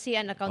transparency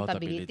and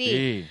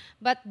accountability.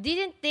 But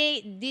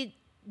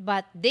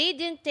they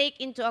didn't take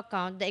into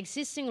account the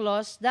existing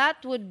laws that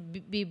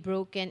would be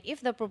broken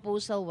if the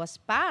proposal was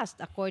passed,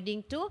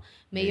 according to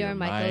Mayor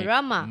Michael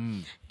Rama.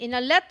 In a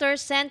letter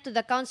sent to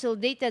the council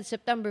dated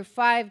September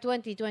 5,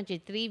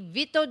 2023,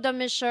 vetoed the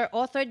measure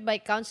authored by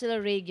Councilor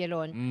Ray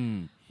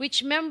Gialon,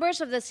 which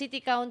members of the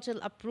City Council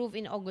approved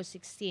in August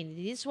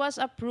 16. This was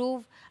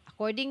approved,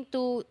 according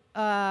to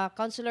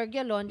Councilor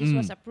Gialon, this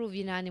was approved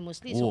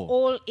unanimously. So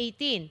all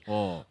 18.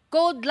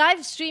 Code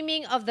live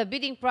streaming of the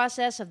bidding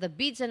process of the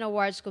Bids and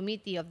Awards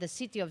Committee of the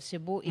City of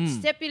Cebu. It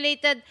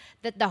stipulated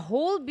that the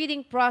whole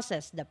bidding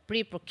process, the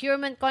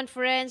pre-procurement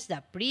conference,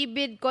 the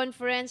pre-bid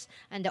conference,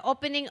 and the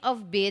opening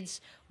of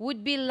bids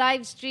would be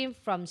live streamed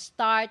from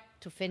start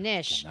to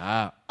finish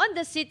on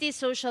the city's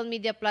social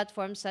media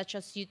platforms such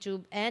as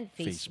YouTube and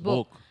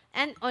Facebook.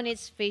 And on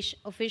its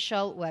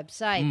official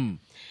website.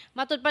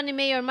 Matud pa ni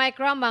Mayor Mike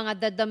Rama nga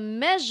that the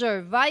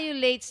measure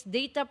violates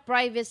Data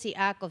Privacy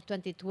Act of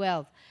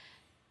 2012.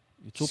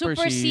 It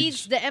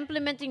supersedes the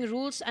implementing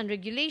rules and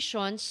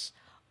regulations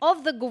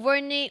of the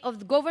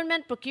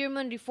Government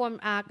Procurement Reform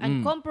Act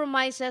and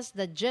compromises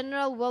the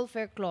General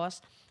Welfare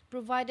Clause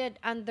provided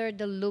under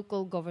the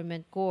local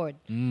government code.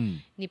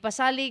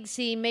 Nipasalig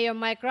si Mayor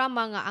Mike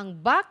Rama nga ang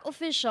back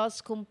officials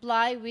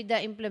comply with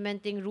the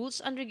implementing rules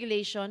and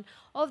regulation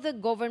of the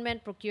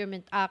Government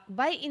Procurement Act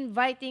by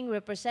inviting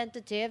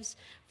representatives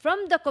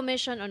from the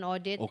Commission on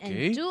Audit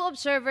and 2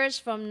 observers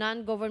from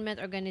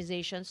non-government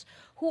organizations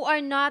who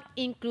are not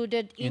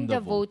included in the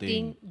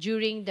voting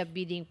during the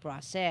bidding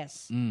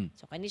process.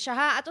 So kani siya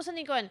ha, ato sa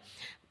ningkon,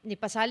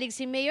 nipasalig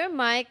si Mayor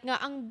Mike nga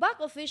ang back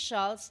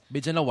officials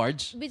Bids and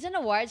Awards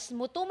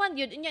mutuman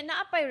yun inya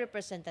naapay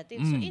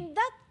representative. So in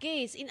that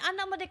case, in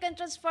ana mo kan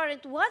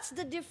transparent, what's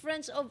the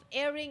difference of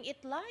airing it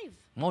live?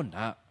 Mo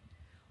na.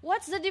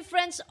 What's the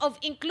difference of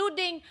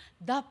including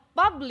the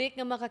public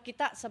nga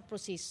makakita sa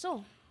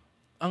proseso?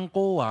 Ang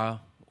COA,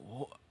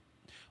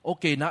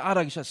 okay,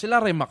 naarag siya.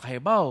 Sila rin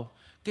makahibaw.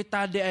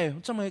 Kita di ay,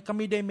 unsa man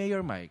kami di Mayor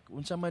Mike,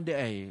 unsa man di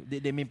ay,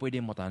 di mi pwede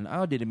mo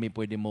tanaw, di mi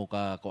pwede mo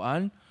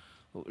kakuan,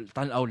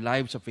 tanaw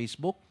live sa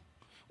Facebook.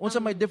 Unsa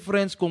may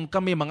difference kung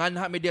kami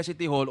manganha media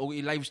City Hall o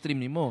i-live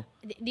stream nimo?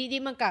 Di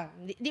man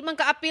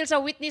ka appeal sa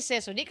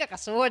witnesses, so di ka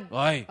kasud.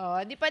 Oy.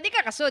 Di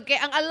ka kasud kay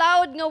ang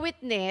allowed nga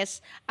witness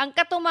ang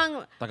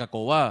katumang taga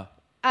COA.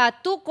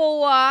 2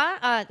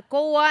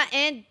 COA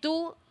and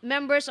 2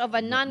 members of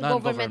a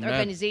non-government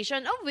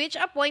organization of which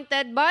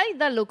appointed by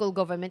the local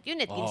government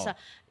unit.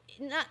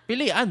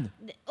 Pilian.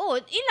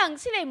 Ilang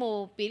sila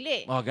mo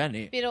pili.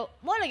 Gani.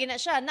 Pero mo lagi na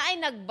siya, naay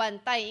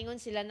nagbantay,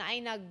 ingon sila naay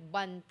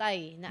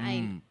nagbantay,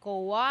 naay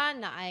COA,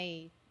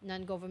 naay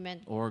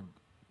non-government or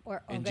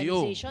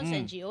organizations,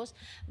 NGOs.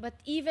 But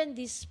even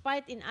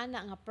despite in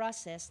ana nga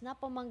process,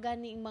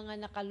 napamanggani ang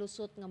mga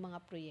nakalusot nga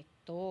mga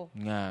proyekto.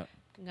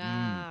 Nga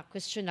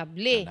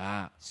questionable.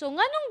 So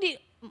nganong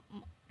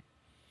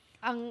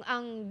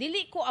ang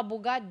dili ko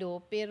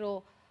abogado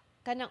pero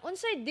kanang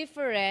unsay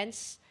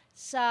difference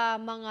sa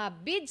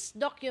mga bids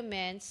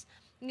documents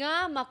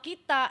nga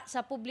makita sa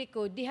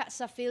publiko diha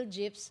sa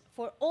PhilGIPs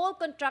for all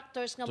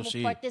contractors nga mo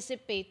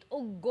participate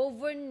o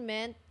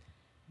government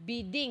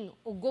bidding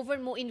o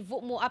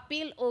mo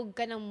appeal o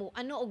kanang mo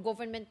o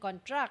government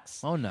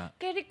contracts.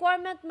 Kay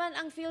requirement man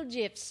ang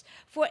PhilGIPs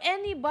for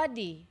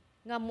anybody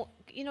nga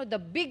the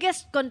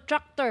biggest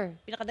contractor,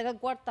 pinakadagang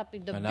kwarta,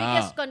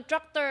 biggest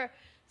contractor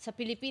sa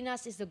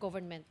Pilipinas is the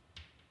government.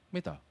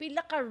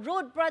 Pila ka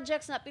road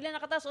projects na pila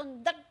nakataas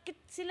on dakit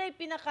sila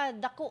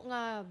pinakadako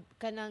nga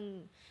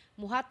kanang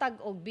muhatag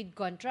og bid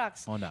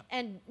contracts.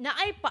 And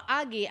naay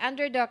paagi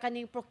under the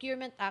kaning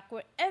Procurement Act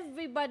where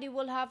everybody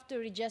will have to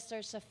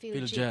register sa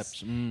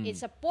PhilGIPs.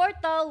 It's a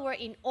portal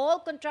wherein all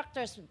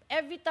contractors,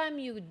 every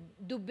time you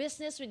do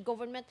business with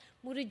government,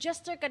 mo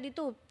register ka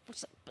dito,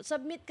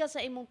 submit ka sa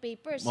imong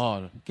papers.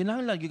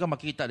 Kinahanglan gyud ka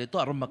makita dito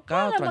aron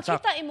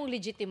maka-transact. Makita imong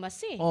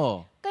legitimacy.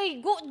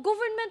 Kay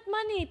government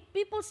money,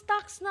 people's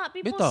tax na,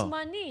 people's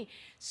money.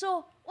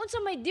 So,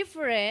 unsa may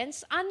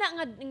difference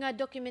ana nga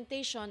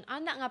documentation,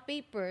 ana nga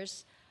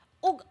papers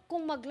og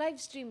kung mag-live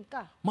stream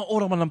ka.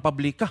 Maura man ang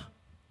publika.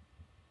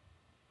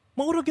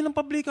 Maura gyud ang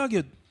publika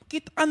gyud.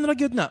 Kit-an ra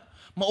gyud na.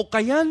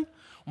 Maukayan,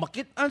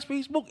 makit-an sa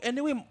Facebook.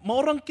 Anyway,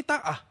 maurang kita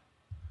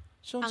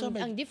So,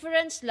 ang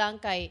difference lang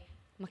kay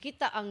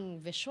makita ang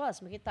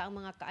visuals, makita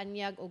ang mga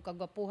kaanyag o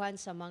kagwapuhan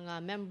sa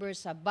mga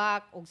members sa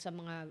back o sa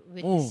mga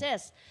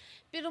witnesses.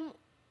 Pero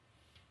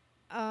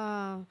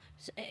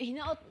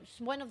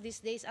one of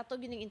these days ato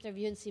gining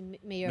interviewin si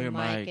Mayor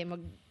Mike kay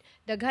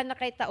daghan na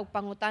kay ta og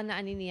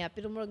pangutanaan niya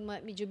pero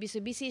medyo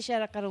busy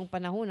siya karong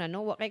panahon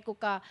wa kay ko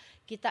ka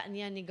kita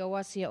niya ni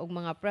gawa siya og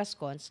mga press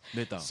cons.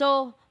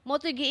 So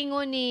mo to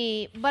giingon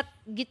ni but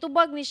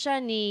gitubag ni siya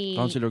ni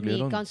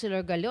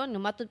Councilor Galeon.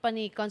 Matud pa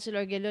ni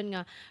Councilor Galeon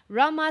nga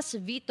Rama's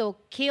veto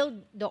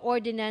killed the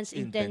ordinance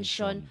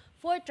intention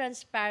for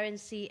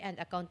transparency and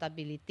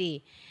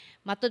accountability.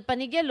 Matud pa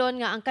ni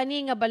Galeon nga ang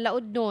kani nga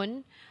balaod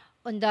nun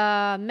on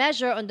the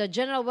measure on the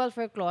General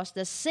Welfare Clause,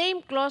 the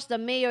same clause the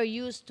mayor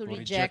used to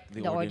reject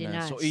the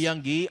ordinance. So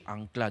iyang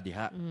angkla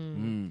diha.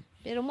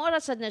 Pero mo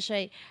sad na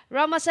siya.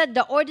 Rama said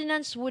the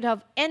ordinance would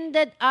have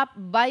ended up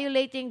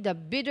violating the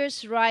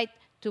bidder's right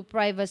to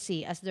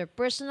privacy as their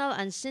personal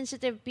and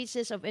sensitive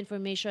pieces of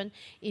information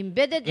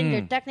embedded in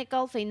their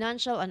technical,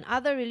 financial, and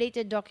other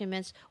related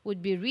documents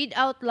would be read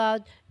out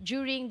loud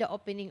during the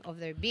opening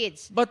of their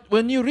bids. But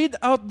when you read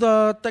out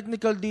the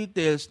technical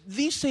details,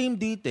 these same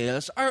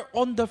details are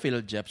on the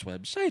PhilJEP's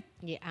website.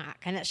 Yeah,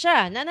 kana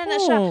siya. Na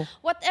siya.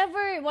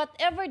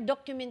 Whatever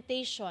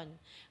documentation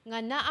nga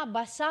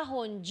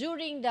naabasahon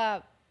during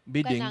the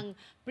Bidding. kanang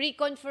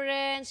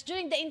pre-conference,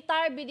 during the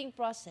entire bidding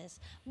process,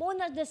 mo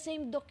na the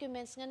same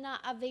documents nga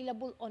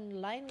na-available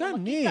online. Nga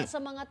Gani. makita sa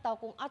mga tao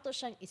kung ato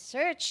siyang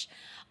i-search.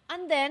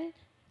 And then,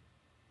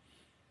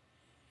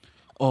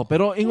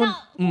 Pero ingon...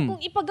 kung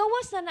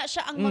ipagawas na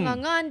siya ang mga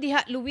ngan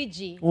diha,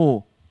 Luigi,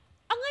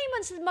 angay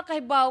man sila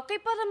makahibaw,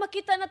 kay para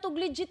makita na tog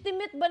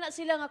legitimate ba na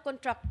sila nga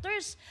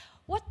contractors.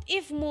 What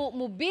if mo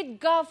bid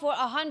ka for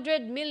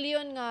 100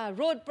 million nga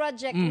road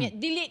project, nga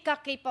dili ka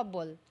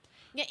capable?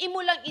 Nga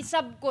imo lang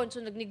isabkon, so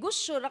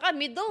nagnegosyo ra ka,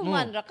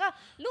 middleman ra ka,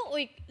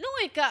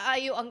 luoy ka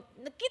ayo ang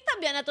nakita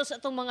biya nato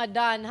sa atong mga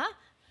dan, ha?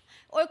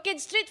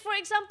 Orchid Street, for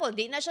example,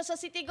 di na siya sa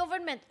city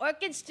government.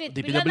 Orchid Street,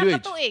 pila na DPWH.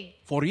 katuig?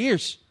 4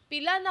 years.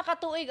 Pila na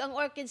katuig ang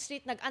Orchid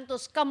Street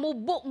nagantos,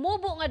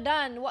 mubo nga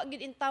dan, wa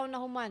gid in town na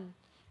human.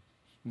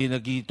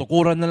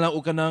 Ginagitukuran na lang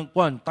o ka ng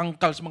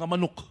tangkal sa mga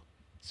manok.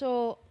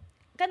 So,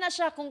 kana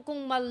siya kung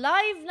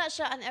ma-live na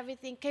siya and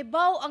everything, kay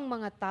baw ang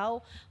mga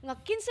tao nga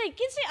kinsay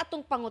atong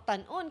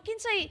pangutan-on,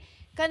 kinsay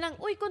kanang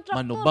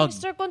contractor, Manubag.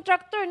 Mr.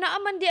 Contractor,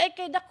 naaman di ay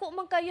kay dako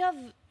man kayo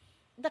have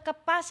the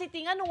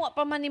capacity nga wa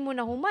pa man nimo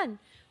na human.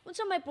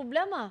 Unsa may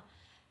problema?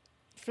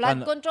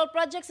 Flood control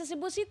project sa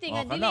Cebu City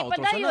nga dili pa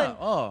dayon.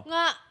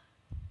 Nga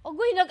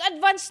ogoy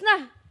nag-advance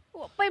na.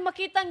 Wa pay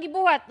makita ang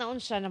gibuhat na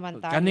unsa naman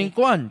ta.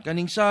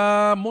 Kaning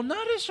sa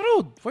Monares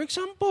Road, for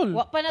example.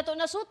 Wa pa nato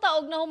nasuta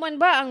og nahuman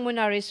ba ang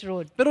Monares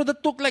Road? Pero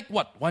that took like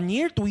what? 1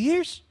 year, 2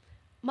 years?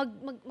 Mag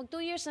 2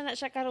 years na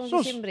siya karong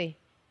Sus. Disyembre.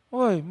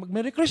 Oy,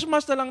 mag-Merry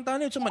Christmas na lang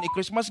tani. So man,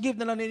 i-Christmas gift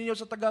na lang ninyo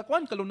sa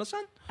taga-Kwan,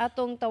 Kalunasan.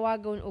 Atong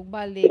tawagon og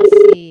balik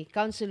si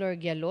Councilor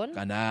Gialon.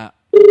 Kana.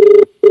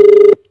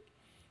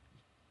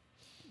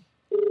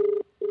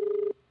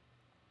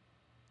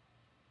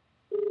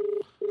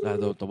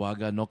 Daw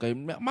tawagan no kay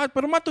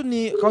pero mato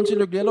ni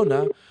Councilor Gialon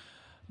ha,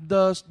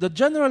 the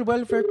general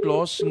welfare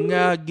clause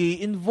nga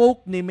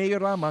gi-invoke ni Mayor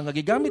Rama, nga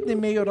gigamit ni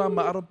Mayor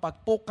Rama aron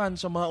pagpukan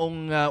sa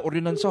maong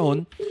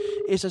ordinansahon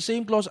is the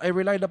same clause I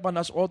relied upon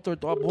as author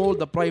to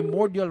uphold the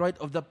primordial right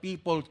of the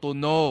people to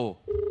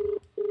know.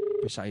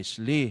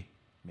 Precisely,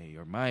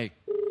 Mayor Mike.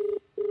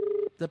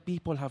 The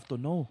people have to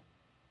know.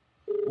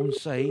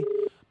 Unsay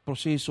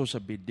proseso sa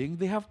bidding,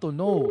 they have to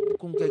know.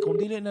 Kung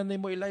dili na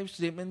nimo i-live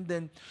stream and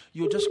then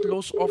you just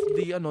close off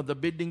the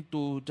bidding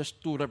to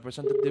just two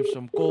representatives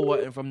from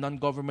COA and from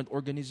non-government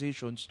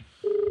organizations.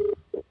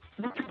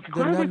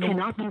 Subscriber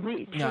cannot be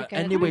reached. Yeah,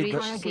 anyway,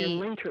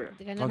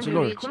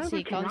 Councilor. Si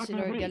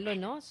Councilor Gialon,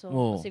 no?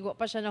 So, sigwa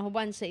pa siya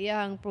nahuban sa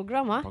iyang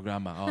programa.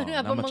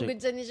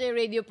 Pamangkod sa niya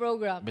radio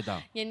program.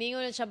 Yan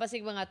ningon na siya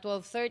basig mga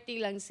 12:30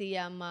 lang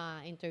siya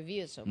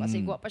ma-interview. So,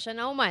 basigwa pa siya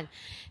nahuman.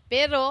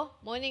 Pero,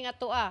 morning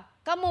ato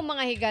kamo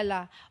mga higala,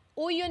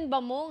 uyon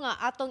ba mo nga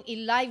atong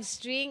i-live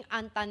stream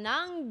ang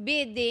tanang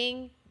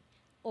bidding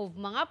of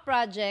mga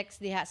projects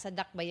diha sa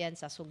Dakbayan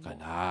sa Subo?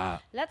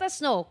 Let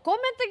us know.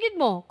 Comment agad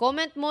mo.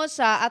 Comment mo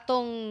sa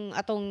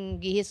atong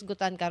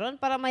gihisgutan karon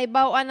para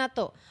mahibaw-an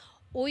nato.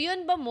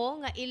 Uyon ba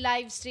mo nga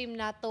i-live stream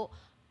nato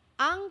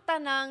ang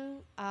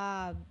tanang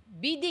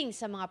bidding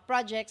sa mga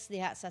projects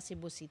diha sa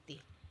Cebu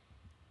City?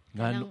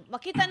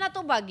 Makita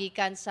nato ba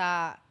gikan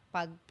sa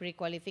pag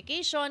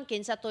pre-qualification,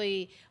 kinsa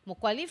to'y mo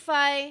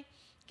qualify,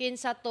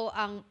 kinsa to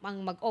ang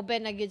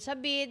mag-open na gyud sa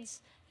bids,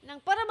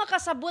 nang para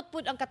makasabot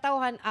pud ang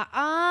katawhan,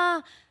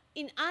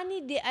 inani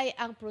di ay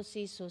ang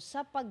proseso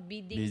sa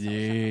pagbidding sa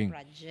usa ka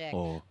project.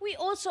 We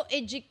also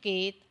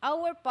educate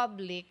our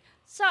public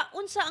sa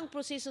unsa ang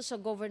proseso sa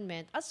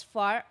government as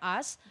far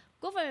as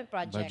government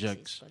projects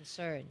is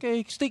concerned.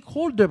 Kay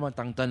stakeholder man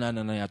tang tanan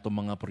na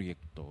atong mga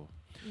proyekto.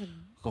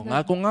 Kung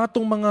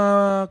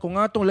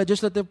atong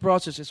legislative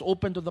process is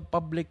open to the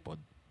public pod,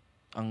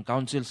 ang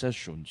council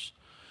sessions,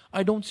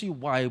 I don't see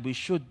why we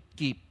should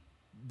keep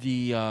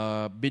the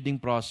bidding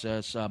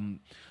process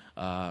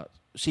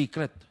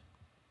secret.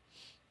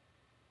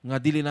 Nga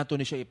dili nato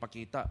ni siya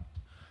ipakita.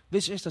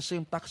 This is the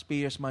same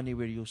taxpayers' money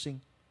we're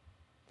using.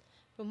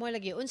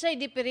 Lagi, unsay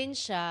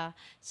diferensya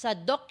sa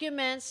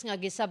documents nga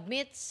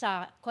gisubmit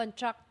sa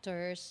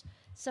contractors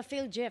sa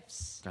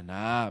PhilJEPs?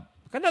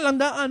 Kana lang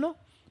daan, no?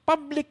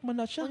 Public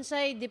man na siya.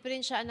 Unsay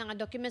diferensya nga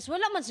documents?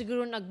 Wala man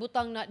siguro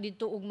nagbutang na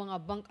dito og mga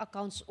bank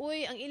accounts.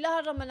 Uy, ang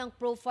ilaha man ang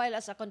profile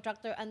as a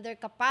contractor and their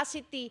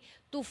capacity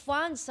to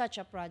fund such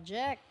a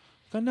project.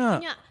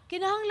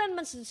 Kinahanglan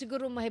man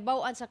siguro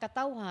mahibaw-an sa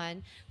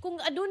katawhan kung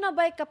aduna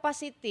bay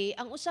capacity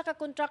ang usa ka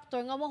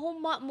contractor nga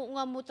mahuma mo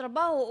nga mo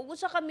trabaho og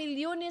usa ka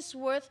milyones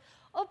worth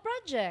of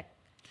project.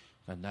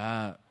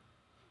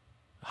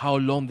 How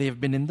long they've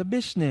been in the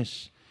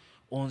business?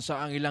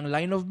 Unsa ang ilang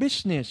line of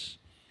business?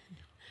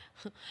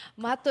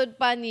 Matod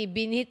pa ni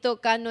Benito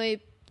Canoy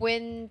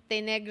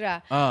Puente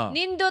Negra.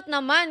 Nindot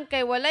naman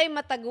kay walay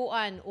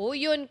mataguan. O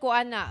yun ko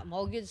ana,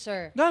 mao gyud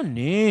sir.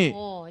 Gani.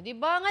 Di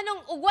ba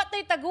nganong ugwa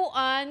tay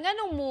taguan,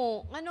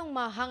 nganong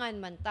mahangan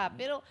man ta.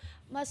 Pero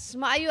mas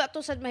maayo ato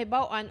sad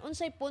mahibaw-an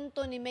unsay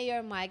punto ni Mayor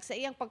Mike sa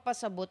iyang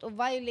pagpasabot o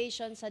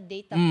violation sa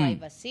data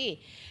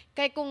privacy.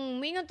 Kay kung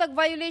mingon tag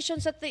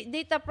violation sa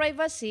data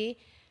privacy,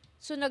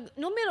 so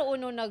numero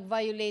uno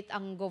nag-violate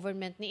ang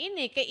government ni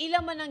ini kay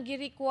ila man ang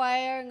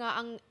gi-require nga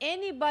ang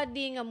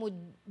anybody nga mo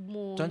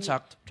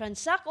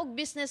transact og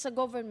business sa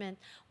government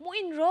mo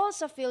enroll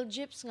sa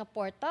PhilGIPS nga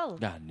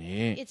portal.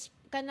 Gani. It's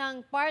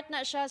kanang part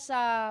na siya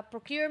sa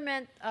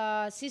procurement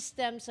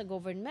system sa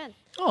government.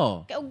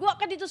 Kay ugwa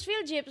ka dito sa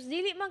PhilGIPS,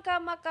 dili man ka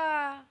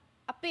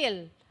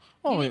maka-appeal.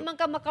 Dili man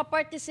ka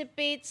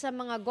maka-participate sa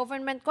mga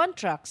government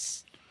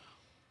contracts.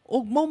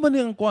 Og mao man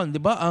ang kuan,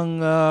 di ba? Ang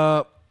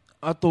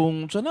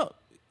atong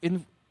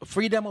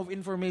freedom of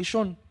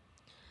information.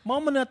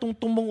 Mao man atong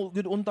tumbong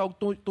gud unta og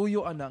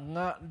tuyo ana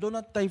nga do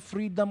not tay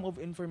freedom of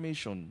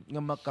information nga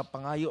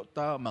makapangayo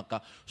ta,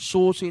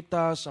 makasusi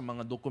ta sa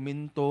mga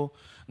dokumento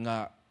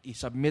nga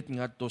i-submit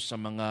nga to sa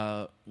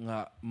mga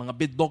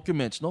bid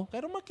documents, no?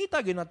 Pero makita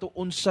gyud nato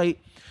unsay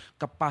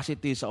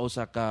capacity sa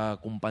usa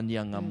ka kumpanya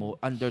nga mo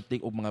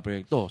undertake og mga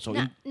proyekto. So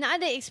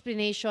naada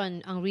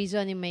explanation ang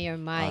reason ni Mayor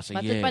Mike.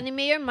 Sige. Patod pa ni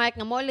Mayor Mike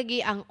nga mo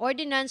lagi ang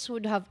ordinance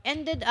would have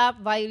ended up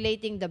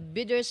violating the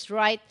bidder's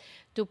right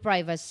to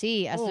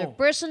privacy as their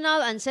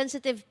personal and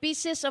sensitive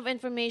pieces of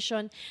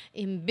information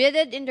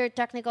embedded in their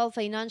technical,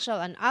 financial,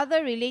 and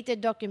other related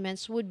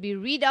documents would be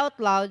read out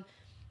loud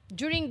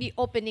during the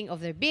opening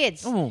of their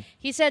bids.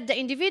 He said the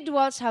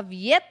individuals have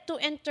yet to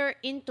enter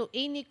into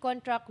any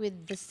contract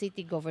with the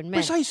city government.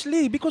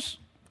 Precisely, because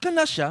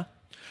kana siya,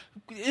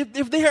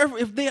 if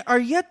they are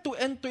yet to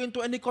enter into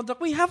any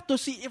contract, we have to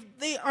see if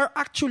they are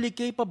actually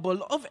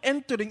capable of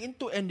entering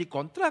into any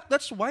contract.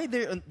 That's why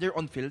they're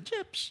on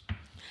PhilGIPS.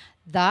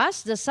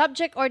 Thus, the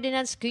subject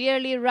ordinance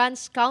clearly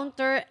runs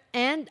counter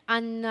and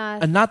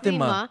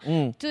anathema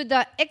to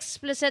the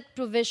explicit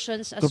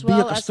provisions as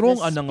well as the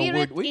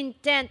spirit,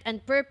 intent,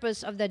 and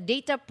purpose of the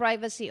data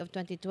privacy of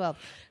 2012.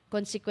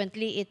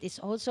 Consequently, it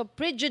is also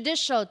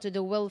prejudicial to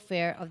the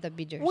welfare of the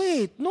bidders.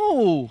 Wait,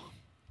 no.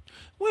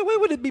 Why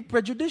would it be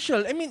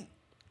prejudicial? I mean,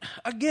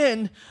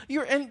 again,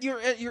 you're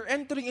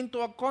entering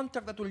into a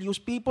contract that will use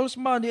people's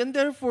money and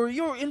therefore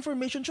your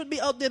information should be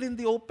out there in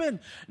the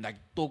open.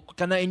 Nagtuk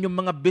ka na inyong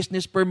mga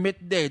business permit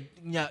dead.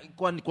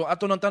 Kung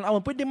ato nang tanaw,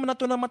 pwede mo na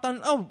ito na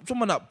matanaw. So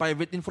man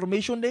private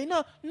information day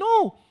na.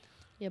 No.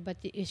 Yeah, but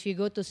if you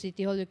go to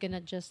City Hall, you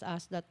cannot just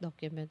ask that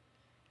document.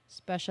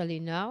 Especially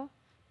now,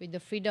 with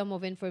the freedom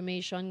of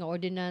information nga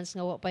ordinance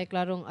nga wapay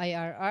klarong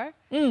IRR.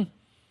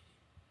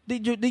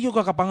 Di yung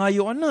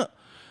kakapangayoan na.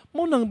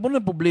 Muna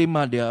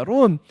problema dia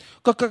ron.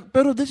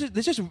 Pero this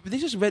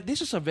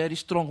is a very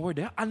strong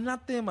word.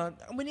 Anathema.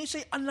 When you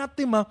say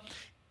anathema,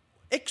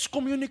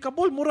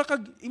 excommunicable, mura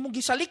kag imong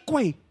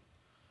gisalikway.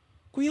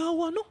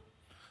 Kuyawa, no?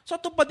 Sa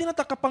ito pa din na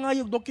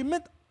takapangayog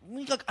document,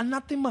 kag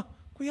anathema.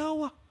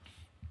 Kuyawa.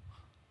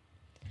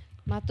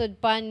 Matod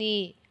pa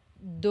ni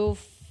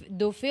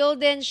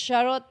Dufilden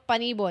Charot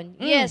Panibon.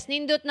 Yes,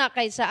 nindot na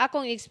kay sa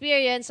akong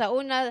experience sa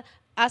una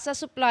as a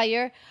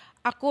supplier,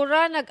 ako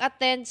ra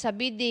nag-attend sa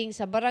bidding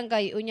sa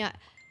barangay unya.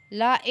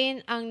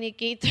 Lain ang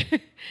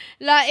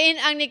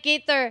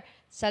Nicator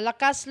sa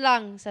lakas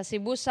lang sa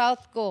Cebu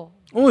South ko.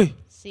 Uy.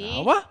 See?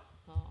 Awa?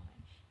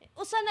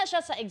 Usa na siya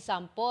sa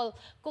example.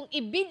 Kung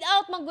i-bid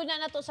out mangguna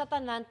nato sa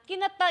tanan,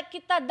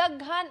 kita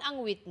daghan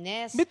ang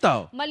witness.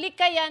 Bitaw.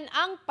 Malikayan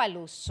ang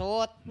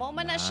palusot. Mao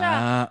man na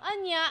siya.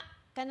 Anya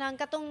kanang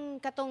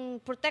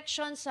katong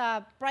protection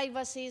sa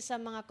privacy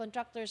sa mga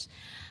contractors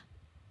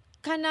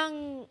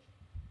kanang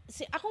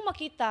akong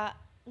makita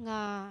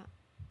nga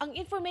ang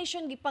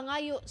information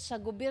gipangayo sa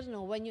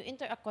gobyerno when you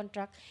enter a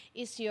contract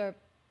is your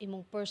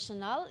imong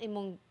personal,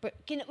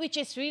 which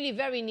is really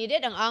very needed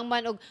ang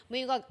angman og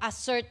mayong a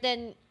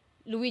certain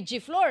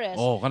Luigi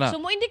Flores. So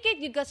mo indicate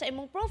gyud ka sa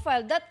imong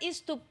profile that is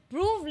to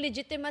prove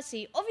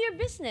legitimacy of your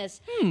business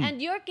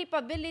and your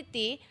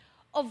capability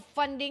of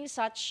funding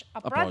such a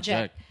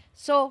project.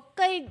 So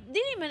kay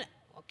dili man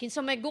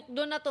kinsa may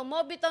gukdo na to,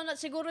 mo bitaw na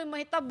siguro yung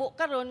mahitabo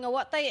karon nga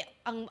wa tay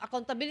ang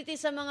accountability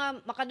sa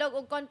mga makadaog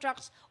og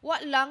contracts, wa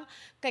lang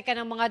kay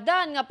kanang mga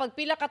dan nga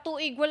pagpila ka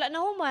tuig wala na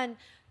human.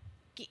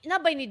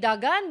 Nabay ni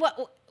dagan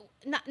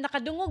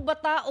nakadungog ba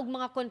ta og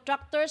mga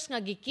contractors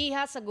nga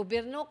gikiha sa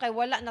gobyerno kay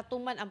wala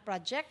natuman ang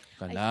project?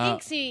 I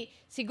think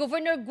si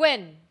Governor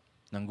Gwen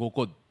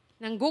nanggukod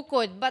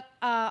but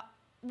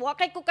wa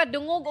kay ko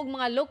kadungog og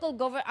mga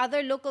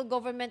other local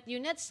government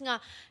units nga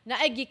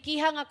naay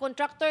gikiha nga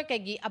contractor kay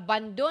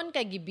gi-abandon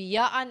kay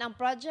gibiyaan ang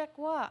project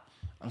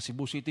ang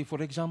Cebu City for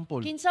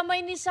example kinsa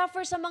may ni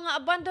suffer sa mga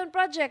abandoned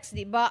projects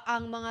di ba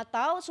ang mga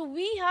tao so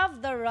we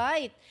have the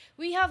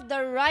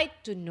right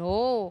to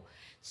know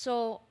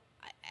so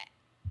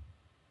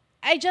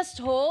I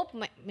just hope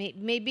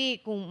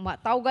maybe kung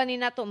matawgan ni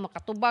nato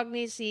makatubag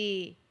ni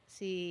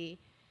si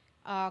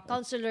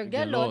Councilor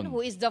Galon,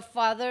 who is the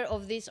father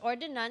of this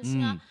ordinance,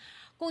 nga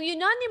kung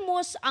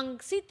unanimous ang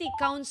City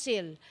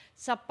Council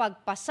sa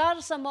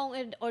pagpasar sa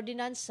maong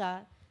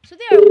ordinansa, so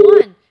they are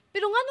one.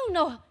 Pero nga nung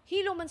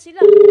nahilo man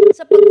sila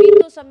sa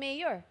pagveto sa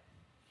mayor.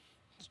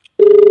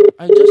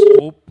 I just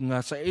hope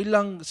nga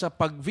sa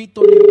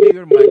pag-veto ni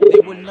Mayor Mike, they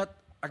will not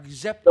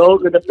accept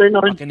So, good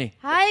afternoon. Okay.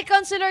 Hi,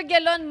 Councilor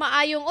Gelon,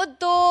 maayong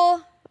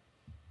udto.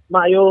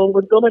 Maayong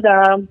good ko,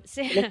 madam.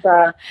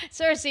 Basta,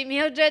 Sir, si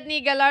Mildred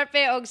ni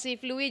Galarpe o si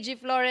Luigi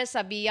Flores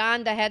sa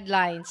Beyond the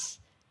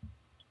Headlines.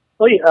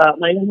 uy,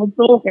 maayong good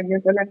ko. Kanya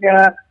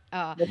talaga.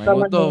 May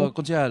moto,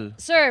 konsehal.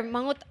 Sir,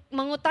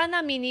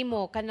 mangutana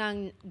minimo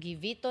kanang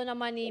givito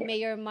naman ni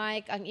Mayor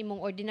Mike ang imong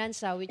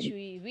ordinansa which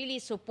we really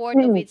support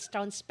of its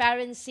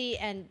transparency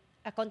and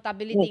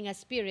accountability nga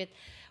spirit.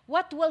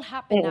 What will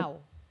happen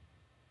now?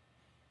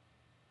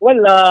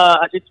 Well,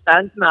 as it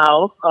stands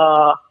now,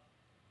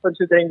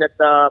 considering that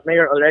the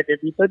mayor already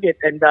vetoed it,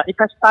 and it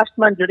has passed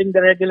man during the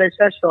regular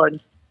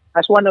session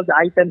as one of the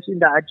items in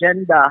the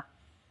agenda,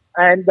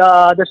 and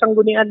the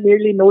Sanggunian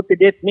merely noted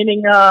it,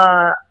 meaning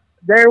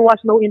there was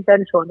no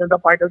intention on the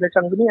part of the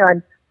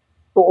Sanggunian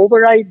to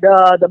override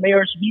the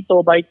mayor's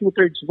veto by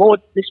 2/3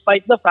 vote,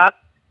 despite the fact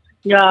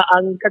nga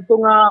ang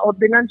kadtong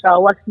ordinansa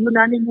was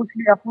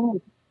unanimously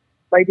approved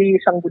by the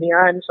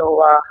Sanggunian.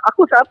 So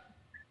ako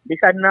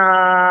bisan na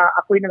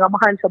ako'y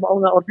nangamahan sa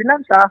maong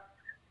ordinansa,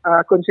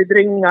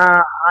 considering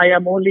I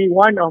am only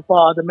one of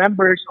the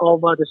members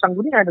of the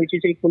Sanggunian, which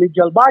is a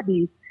collegial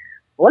body,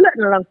 wala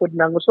na lang po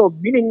nang usog.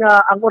 Meaning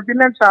ang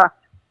ordinansa,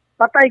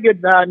 patay good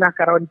na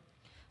karon.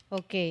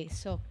 Okay,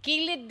 so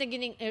kilid na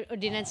gining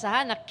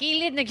ordinansahan,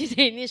 nakilid na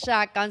gini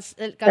siya,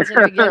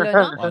 Councilor Gelo,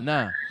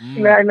 no?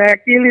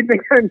 Nakilid na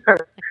yun.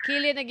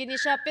 Nakilid na gini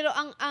siya, pero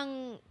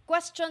ang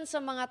question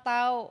sa mga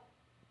tao,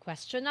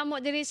 question na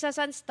mo diri sa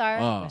Sunstar,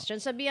 question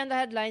sa Beyond the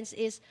Headlines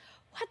is,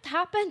 what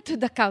happened to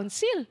the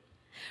council?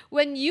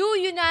 When you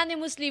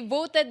unanimously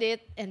voted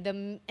it and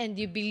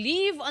you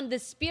believe on the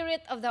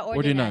spirit of the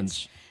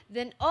ordinance.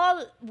 Then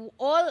all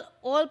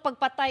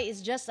pagpatay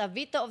is just a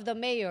veto of the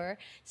mayor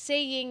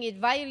saying it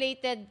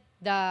violated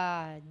the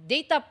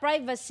Data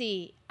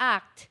Privacy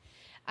Act.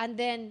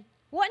 And then,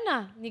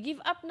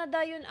 ni-give up na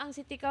dayon ang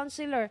city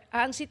councilor,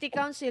 ang city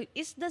council.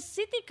 Is the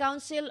city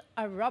council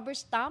a rubber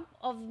stamp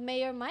of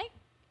Mayor Mike?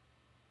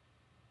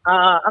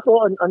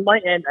 Ako, on my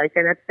end, I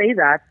cannot say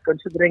that,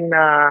 considering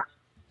na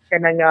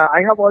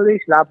I have always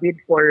lobbied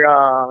for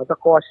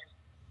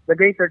the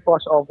greater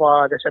cause of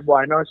the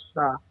Cebuanos.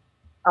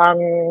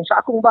 Ang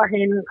sa akong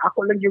bahin,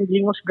 ako lang yung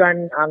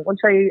gingusgan ang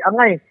unsay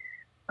angay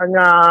ang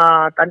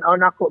tan-aw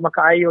nako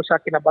makaayo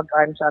sa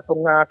kinabag-an sa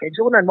atong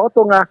kaigsunan mo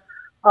to nga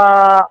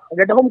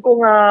gadahom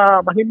ko nga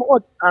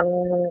mahimuot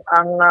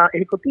ang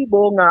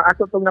ehekutibo nga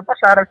ato tong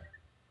napasar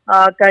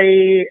kay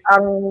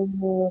ang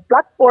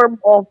platform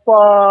of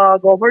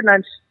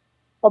governance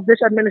of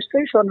this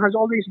administration has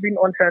always been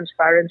on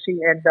transparency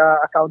and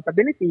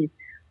accountability.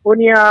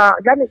 Unya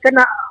gani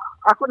kana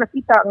ako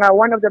nakita nga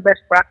one of the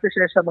best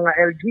practices sa mga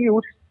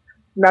LGUs,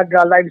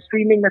 nag-live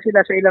streaming na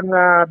sila sa ilang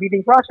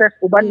bidding process,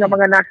 uban nga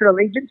mga national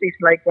agencies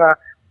like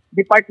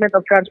Department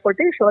of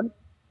Transportation,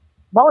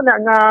 mao na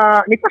nga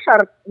nipasar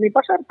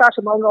ta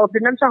sa mga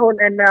ordinansahon,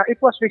 and it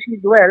was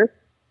received well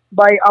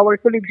by our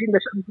colleagues in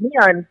the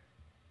Sanggunian.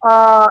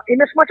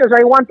 In as much as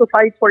I want to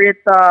fight for it,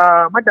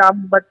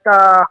 madam, but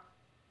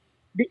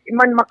di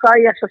man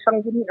makaya sa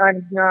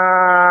Sanggunian nga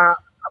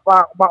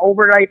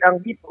ma-override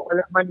ang veto,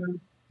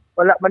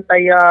 wala man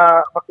tayo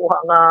makuha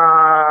nga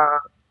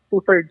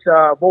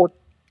 2/3 vote.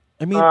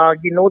 I mean,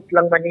 ginote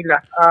lang Manila.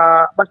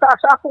 Basta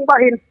sa akong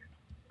bahin,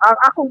 ang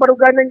akong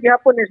baruganan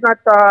gihapon is not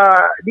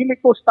dili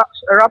ko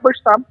rubber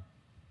stamp,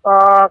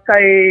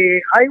 kay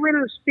I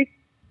will speak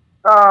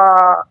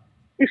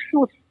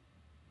issues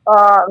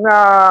nga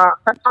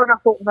tanaw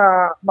na ko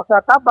nga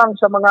makatabang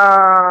sa mga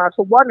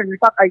Cebuanon. In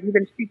fact, I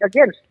even speak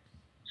against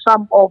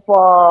some of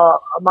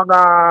mga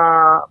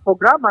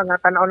programa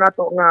nga tanaw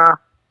nato nga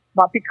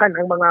mapikhan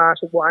ang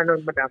mga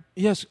Cebuanon, madam.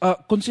 Yes,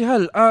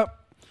 konsehal,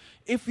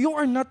 if you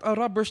are not a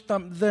rubber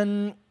stamp,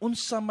 then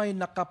unsa may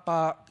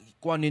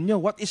nakapakuan ninyo?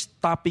 What is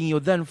stopping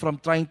you then from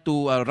trying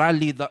to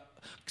rally the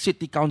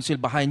city council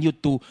behind you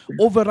to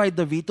override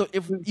the veto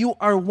if you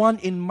are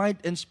one in mind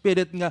and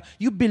spirit nga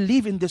you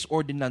believe in this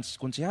ordinance,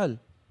 konsehal?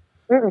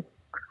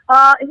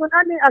 Ingon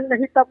ani ang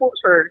nahita po,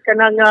 sir,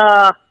 kanang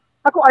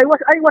ako I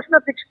was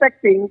not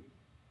expecting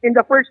in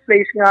the first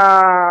place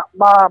nga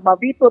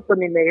ma-veto to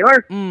ni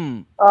Mayor.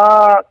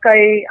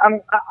 Kay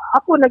ang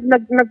ako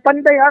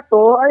nagpanday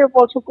ato, I have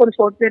also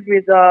consulted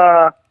with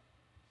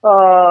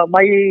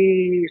my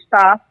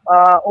staff,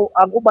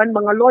 ang uban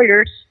mga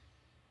lawyers,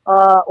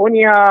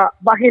 unya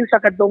bahin sa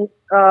kadtong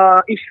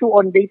issue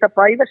on data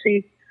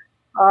privacy.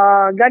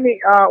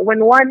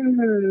 When one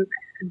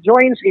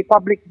joins a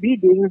public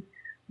bidding,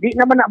 di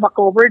naman na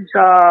ma-covered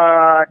sa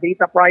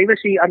data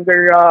privacy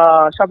under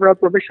several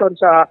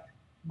provisions sa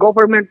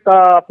Government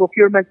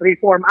Procurement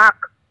Reform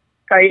Act.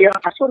 Kaya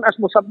as soon as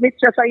mo submit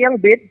siya sa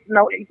iyang bid,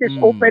 now it is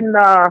open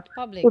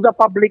to the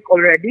public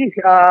already.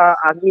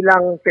 Ang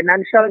ilang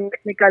financial,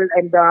 technical,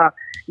 and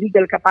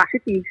legal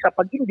capacity sa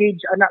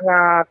pag-engage ana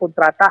nga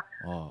kontrata.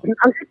 Oh.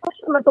 Ang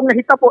sitwasyon na itong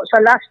nahitabo sa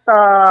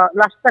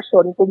last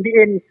session, kung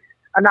diin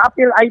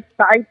na-appeal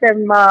sa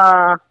item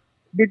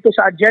dito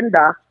sa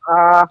agenda,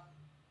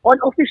 on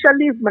official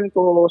leave man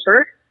ko,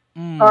 sir.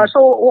 So,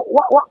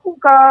 wa ko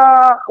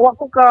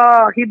ka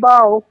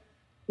hibaw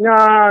nga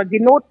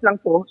ginote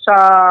lang ko sa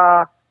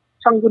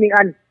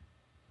sanggunian.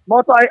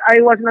 Moto,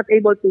 I was not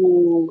able to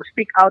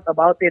speak out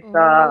about it,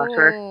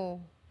 sir.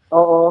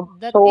 Oo.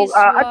 That So, is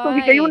at kung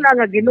why. kayo na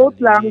nga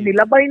ginote lang,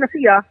 nilabay na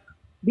siya,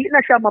 di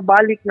na siya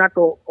mabalik na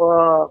to,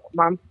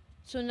 ma'am.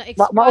 So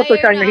na-expire Mauto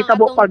siya na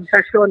nahitabo ang pag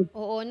session.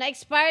 Oo,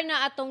 na-expire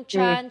na atong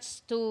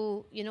chance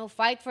to,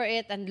 fight for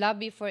it and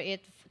lobby for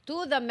it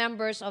to the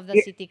members of the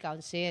city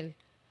council.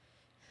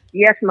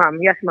 Yes, ma'am.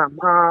 Yes, ma'am.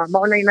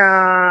 Maunay na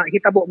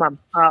hitabo, ma'am.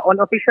 On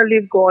official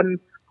leave ko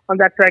on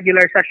that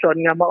regular session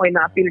nga maunay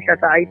na appeal siya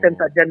sa item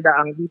sa agenda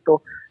ang dito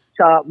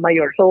sa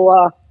mayor. So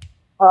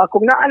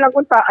kung naalang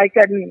unta, I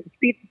can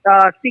speak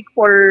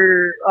for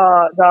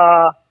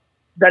the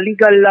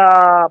legal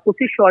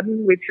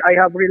position which I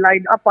have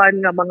relied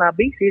upon nga mga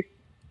basis.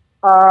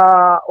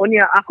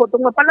 Unya ako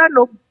tong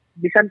mapalanog,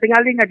 bisan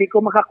tingali nga di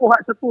ko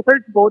makakuha sa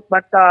 2/3 vote,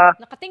 but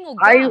Nakatingog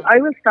I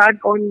will stand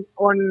on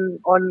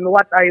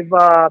what I've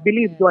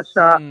believed was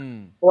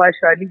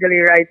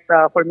legally right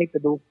for me to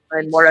do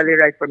and morally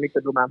right for me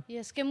to do, ma'am.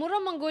 Yes, kay mura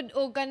man good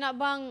og kana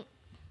bang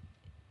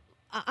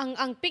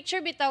ang picture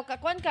bitaw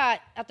kuan ka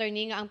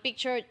attorney nga ang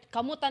picture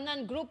kamo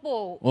tanan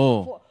grupo.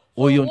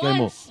 Yun kay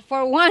mo.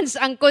 For once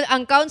ang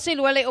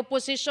council walay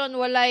opposition,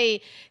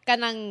 walay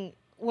kanang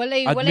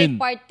walay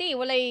party,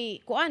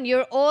 walay kuan,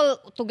 you're all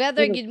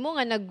together gid mo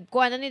nga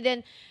nagkuan ni,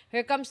 then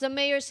here comes the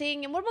mayor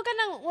saying mura ba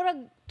kanang murag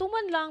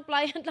tuman lang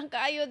pliant lang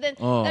kaayo, then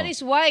that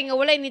is why nga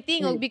walay ni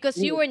tingog because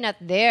you were not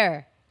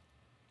there.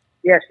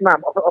 Yes, ma'am.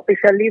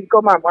 Official leave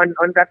ko, ma'am,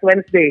 on that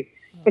Wednesday.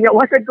 Kanya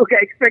wasad ko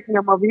ka-expect nga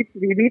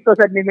mabibito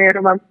sa ni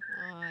mayor, ma'am.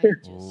 Ay,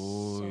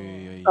 Diyos.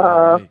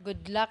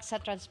 Good luck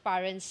sa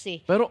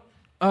transparency. Pero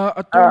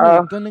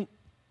attorney,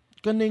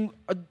 kaning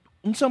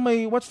unsa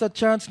may what's the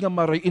chance nga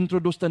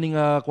ma-reintroduce ta ning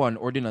kuan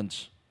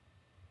ordinance?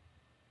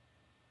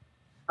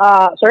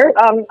 Sir,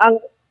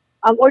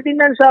 ang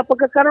ordinance sa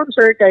pagkakaroon,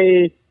 sir,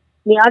 kay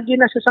niagi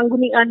na sa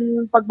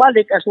sanggunian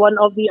pagbalik as one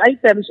of the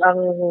items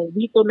ang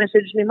dito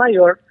message ni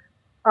mayor.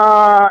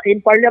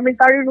 In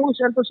parliamentary rules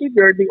and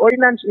procedure, the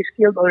ordinance is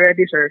killed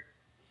already, sir.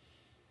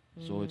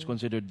 So it's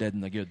considered dead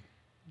na gyud.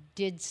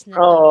 Dids na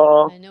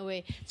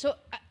anyway. So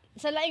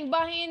sa laing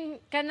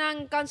bahin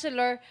kanang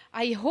councilor,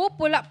 I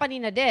hope wala pa ni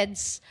na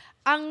deads.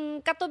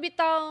 Ang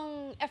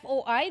katubitang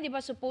FOI, di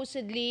ba,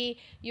 supposedly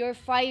you're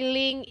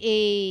filing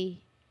a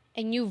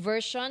new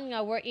version nga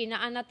wherein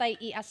naa tay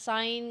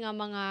i-assign nga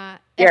mga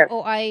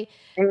FOI.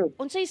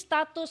 Unsay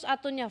status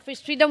ato niya?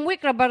 Freedom Week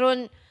ra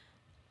baron,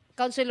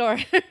 councilor?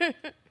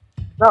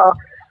 Oo.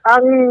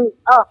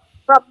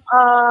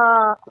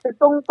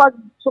 Itong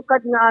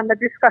pagsukad nga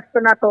na-discuss ko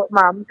na to,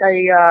 ma'am,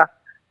 kay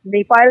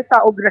ni-file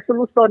ta og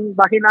resolution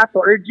bahin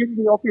nato urging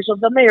the office of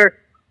the mayor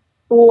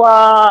to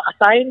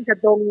assign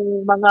katong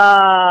mga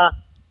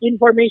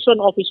information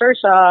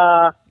officers sa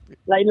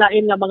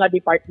lain-lain nga mga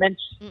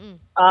departments.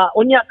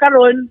 Unya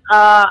karon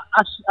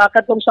as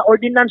katong sa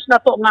ordinance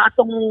na to nga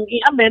atong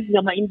i-amend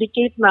nga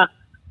ma-indicate na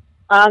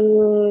ang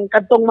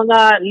katong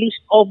mga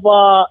list of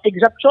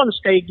exceptions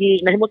kay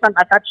nahimutan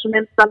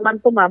attachment lang man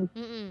to, ma'am.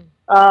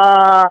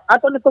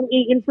 Ato na itong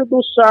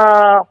i-introduce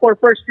for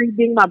first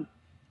reading, ma'am.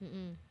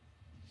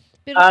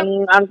 Pero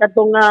ang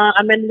katong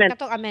amendment.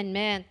 Katong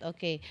amendment,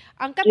 okay.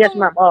 Ang yes,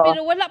 ma'am.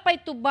 Pero wala pa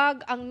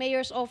itubag ang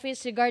mayor's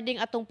office regarding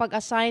atong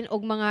pag-assign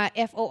og mga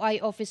FOI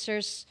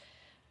officers,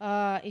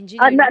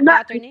 engineer,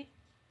 attorney?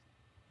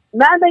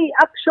 Naanay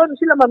action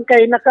sila, ma'am,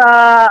 kay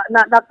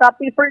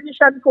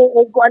naka-furnishan ko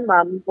og kuan,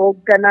 ma'am,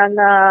 og kanang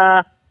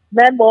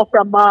memo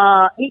from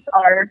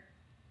HR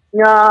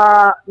nga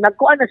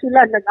nagkuan na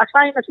sila,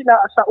 nag-assign na sila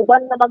sa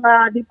uban nga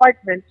mga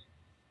departments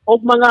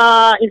og mga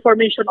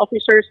information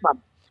officers, ma'am.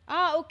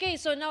 Okay.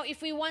 So now,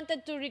 if we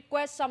wanted to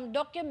request some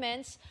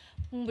documents,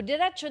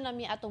 diretso na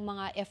mi atong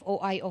mga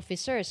FOI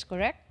officers,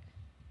 correct?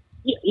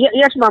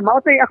 Yes, ma'am.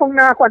 Okay, akong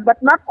nakuan,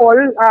 but not all.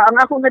 Ang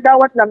akong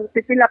nadawat lang,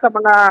 pipila ka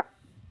mga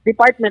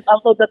department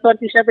out of the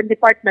 27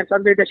 departments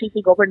under the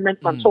city government,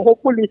 ma'am. So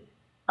hopefully,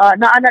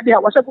 naana diha.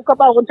 Wasag ko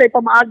kabaw kung sa'y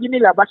pamaagi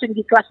nila, basin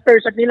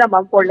gi-cluster sa nila,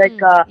 ma'am, for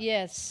like 3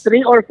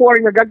 or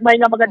 4 nga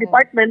gagmay nga mga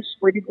departments,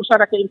 pwede ko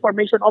sa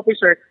information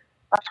officer.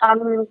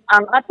 Ang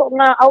ato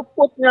nga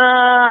output nga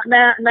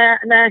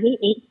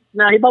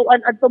na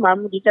hibaw-an adto,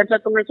 ma'am, gikan sa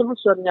tong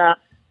resolution nga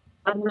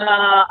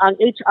ang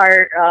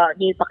HR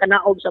ni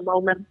pakanaog sa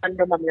momentan,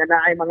 ma'am, nga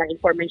naay mga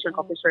information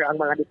officer ang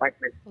mga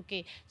department.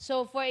 Okay.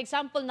 So for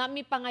example,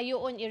 nami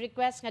pangayoon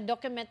i-request nga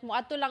document mo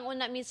ato lang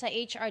una mi sa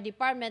HR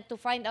department to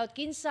find out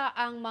kinsa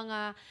ang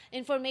mga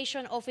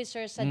information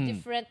officers sa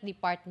different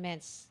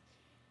departments.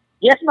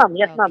 Yes, ma'am.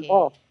 Yes, ma'am.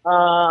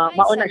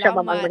 Mauna siya,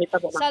 ma'am, ang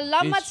manitabo, ma'am.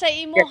 Salamat sa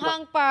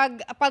imuhang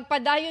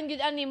pagpadayon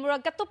gid ani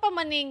murag kato pa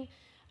maning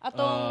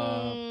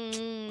atong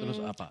Tulos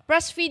apa.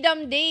 Press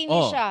Freedom Day ni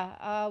Oh. siya.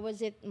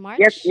 Was it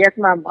March? Yes,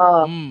 ma'am.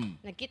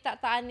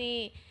 Nakita taan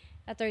ni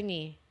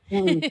attorney.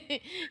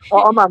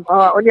 Oo, ma'am.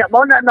 Unya,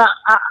 mao na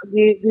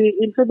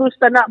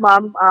gi-introduce ta na,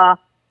 ma'am.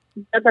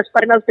 At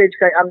final stage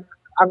kay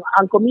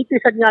ang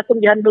committee sad nga atong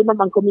gihandle, ma'am,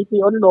 ang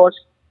Committee on Laws.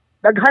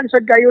 Daghan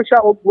sad kayo siya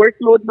og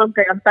workload, ma'am,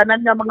 kay ang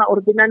tanan nga mga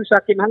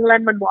ordinansa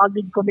kinahanglan man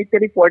moagid committee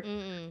report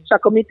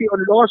sa Committee on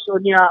Laws.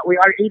 Unya, we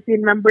are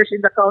 18 members in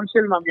the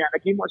council, ma'am. Ya,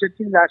 naghimo sad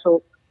sila.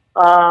 So,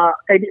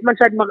 kay di man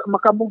sad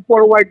makamove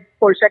forward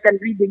for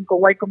second reading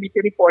kung why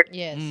committee report.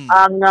 Yes.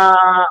 Ang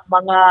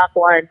mga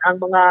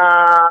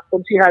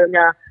konsihal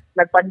nga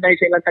nagpanday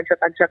sa ilang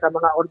tagsa-tagsa ka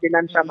mga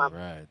ordinansa, ma'am.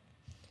 Right.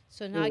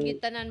 So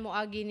nagitanan mo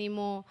agi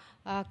nimo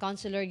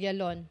Councilor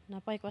Galon.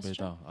 Napay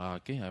question.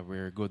 Okay,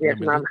 we're good Yes,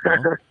 na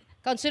ma'am.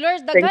 Councilors,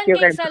 daghan you,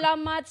 kay guys.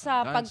 salamat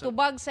sa Daghan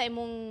pagtubag sa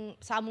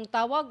among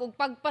tawag ug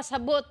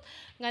pagpasabot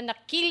nga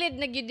nakilid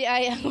na gyud di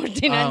ay ang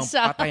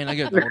ordinansa. Patay na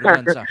gyud ang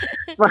ordinansa.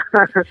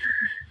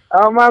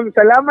 Ma'am,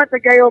 salamat na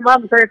kayo,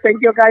 ma'am. Sir, thank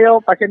you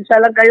kayo.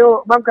 Pasensya lang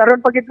kayo. Ma'am,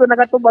 karon pagit ko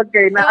nakatubag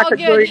kay naa sa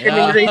joy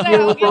kaming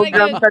radio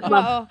program sad,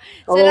 ma'am.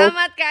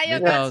 Salamat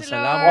kayo, Ikaw, Councilor.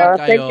 salamat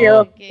kayo. Thank you.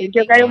 Okay, Thank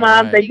you kayo,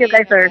 ma'am. Thank you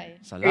kay sir.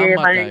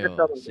 Salamat maraming kayo.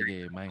 gusto.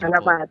 Sige, may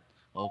Salamat.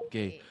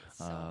 Okay.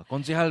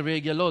 Konsehal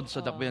Regalod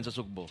sa Dakbayan sa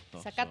Sugbo.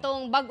 Sa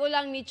katong bag-o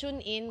lang ni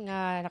tune in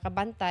nga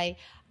nakabantay,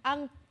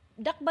 ang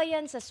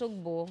Dakbayan sa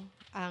Sugbo,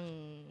 ang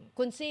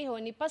konseho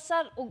ni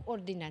pasar og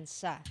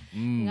ordinansa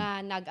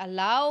nga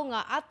nag-allow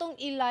nga atong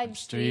i-live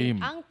stream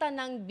ang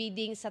tanang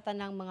bidding sa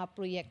tanang mga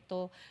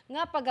proyekto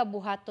nga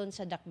pagabuhaton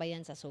sa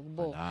Dakbayan sa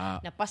Sugbo.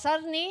 Napasar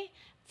ni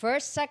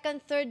first,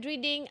 second, third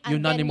reading and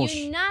Unanimous.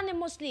 then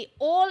unanimously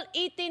all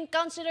 18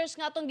 councilors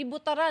nga atong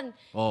gibutaran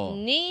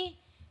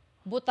ni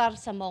butar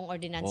sa maong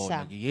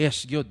ordinansa.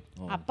 Yes, good.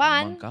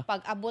 Apan,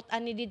 pag-abot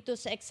ani dito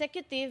sa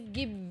executive,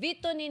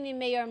 gibito ni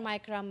Mayor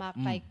Mike Rama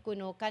kay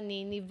kuno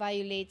kani ni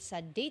violate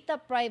sa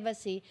data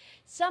privacy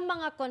sa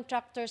mga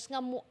contractors nga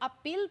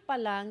mo-appeal pa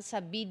lang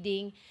sa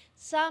bidding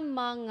sa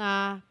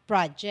mga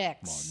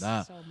projects.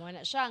 So, mo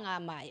na siya nga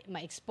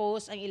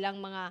ma-expose ang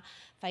ilang mga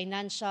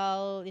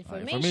financial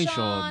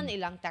information,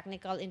 ilang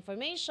technical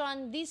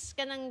information, this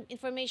kanang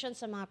information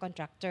sa mga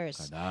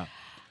contractors.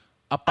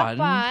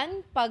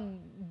 Apan,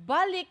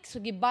 pagbalik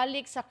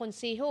sa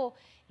konseho,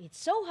 it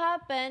so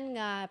happen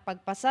nga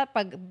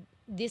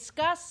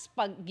pag-discuss,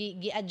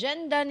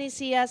 gi-agenda ni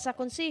siya sa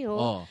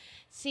konseho,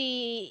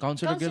 si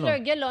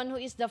Councilor Gelon, who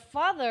is the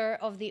father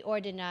of the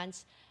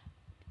ordinance,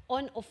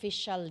 on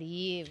official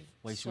leave.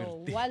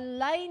 So,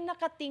 walay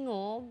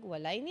nakatingog,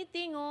 walay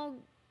nitingog,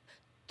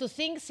 to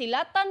think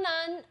sila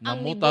tanan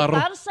ang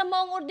nibutar sa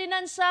maong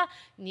ordinansa,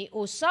 ni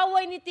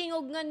usaway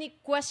nitingog nga ni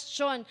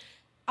question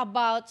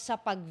about sa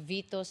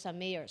pag-veto sa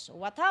mayor. So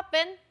what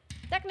happened?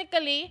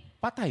 Technically,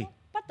 patay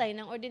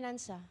ng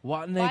ordinansa.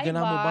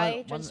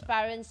 Bye-bye,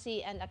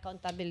 transparency and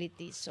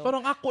accountability. So,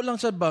 parang ako lang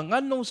sa ba,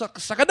 nganong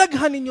sa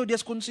kadaghan ninyo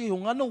dias konseho,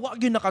 nganong wa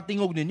gyud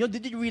nakatingog ninyo?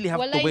 Did you really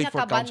have to wait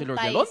for Councilor Gelon?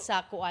 Walay nakabantay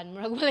sa kuan.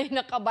 Walay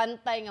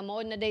nakabantay nga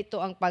mao na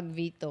dayto ang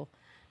pag-veto.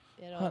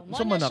 Pero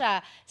mo na siya.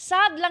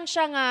 Sad lang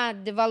siya nga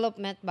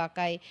development ba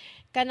kay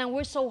kanang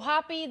we're so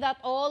happy that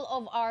all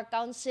of our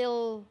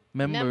council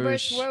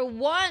members were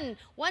one.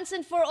 Once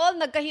and for all,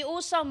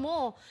 nagkahiusa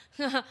mo.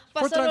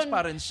 For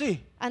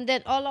transparency. And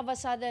then all of a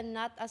sudden,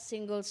 not a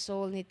single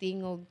soul ni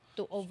tingog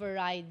to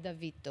override the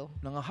veto.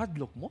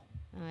 Nangahadlok mo?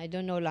 I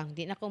don't know lang.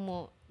 Di na ko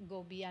mo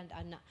go beyond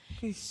ana.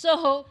 Okay.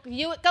 So,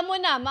 kamo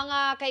na,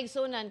 mga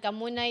kaigsunan,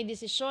 kamo na'y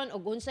desisyon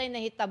o unsay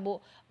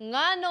nahitabo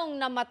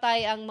nganong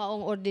namatay ang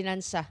maong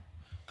ordinansa.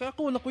 Kaya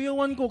ako,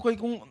 nakuyawan ko kay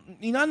kung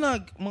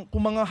inanag,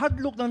 kung mga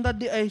hadlok ng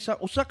dadi ay sa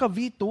usa ka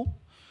veto,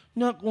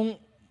 na kung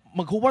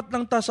maghuwat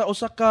lang ta sa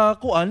usa ka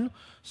kuan,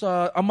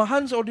 sa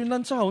amahan sa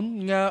ordinansahon,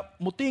 nga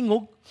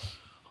mutingog,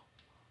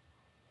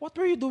 what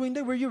were you doing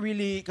there? Were you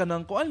really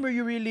kanang kuan? Were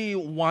you really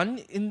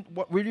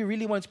were you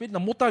really one spirit?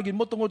 Namutagin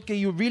mo tungod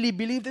kay you really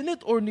believed in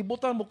it? Or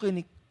nibutan mo kay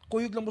ni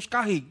kuyog lang mo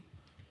kahig?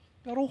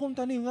 Naruhon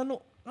tani, ano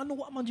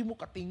wa man di mo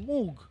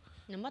katingog?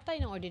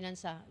 Namatay ng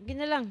ordinansa.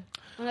 Ginalang.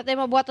 Kung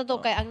natin mabuhat ito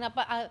kay ang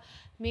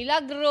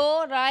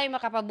milagro, ray,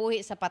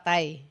 makapabuhi sa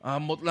patay.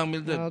 Amot lang,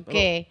 Mildred.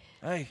 Okay.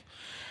 Pero,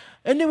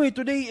 anyway,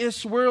 today is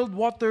World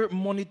Water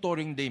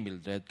Monitoring Day,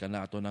 Mildred.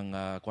 Kana ato ng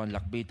kuan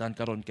lakbitan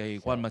karon kay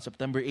kuan man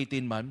September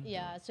 18 man.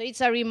 Yeah, so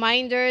it's a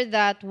reminder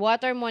that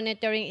water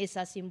monitoring is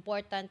as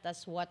important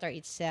as water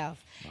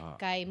itself.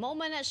 Kay mao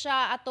man na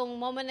siya atong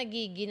mao man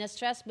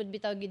gina-stress bud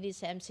bitaw gid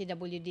sa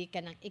MCWD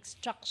kanang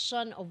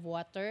extraction of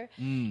water.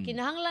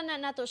 Kinahanglan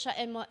na nato siya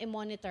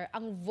i-monitor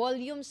ang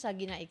volume sa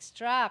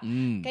gina-extract.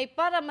 Kay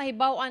para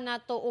mahibaw-an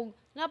nato og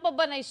napa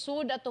ba nay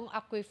sud atong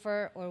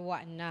aquifer or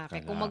wa na. Kay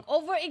kung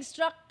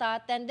mag-over-extract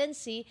ta,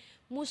 tendency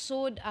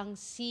musud ang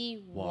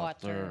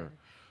seawater.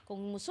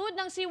 Kung musud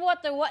ng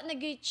seawater, wa na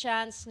gyud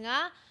chance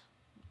nga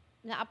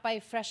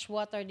naapay fresh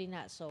water din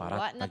na. So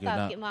wa na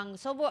ta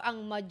sobo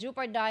ang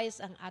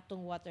ma-jeopardize ang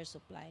atong water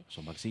supply.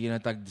 So magsige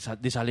na tag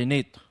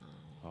desalinate.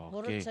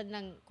 Murot sad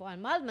nang kuan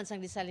mahal man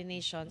sang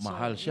desalination.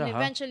 Mahal siya,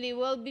 eventually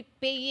we'll be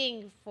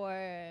paying for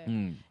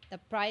the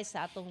price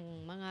sa atong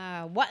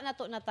mga wa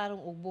nato natarong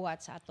og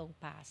buhat sa atong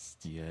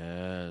past.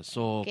 Yes.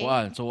 So, Okay.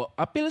 So,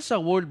 appeal sa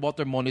World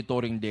Water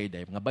Monitoring Day,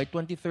 nga by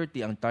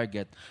 2030 ang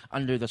target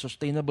under the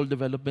Sustainable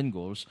Development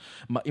Goals,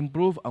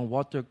 ma-improve ang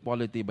water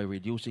quality by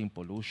reducing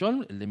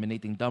pollution,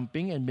 eliminating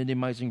dumping, and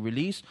minimizing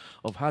release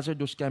of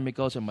hazardous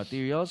chemicals and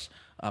materials,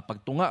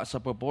 pagtunga sa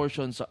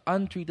proportion sa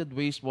untreated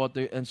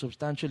wastewater, and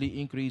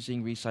substantially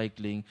increasing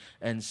recycling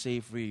and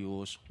safe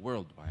reuse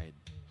worldwide.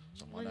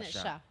 So, Muna muna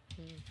siya.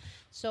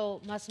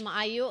 So, mas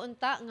maayo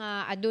unta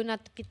nga aduna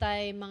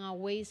kitay mga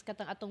waste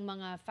katang atong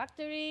mga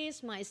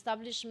factories, mga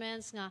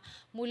establishments nga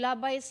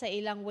mulabay sa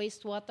ilang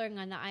wastewater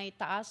nga naay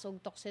taas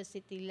og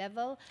toxicity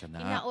level.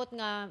 Hinaot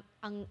nga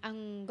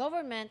ang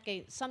government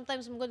kay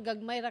sometimes mugod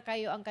gagmay ra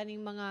kayo ang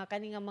kaning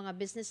mga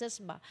businesses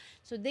ba.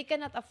 So they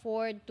cannot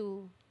afford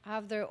to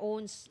have their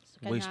own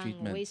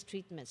waste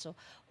treatment. So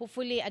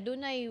hopefully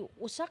adunay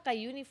usa ka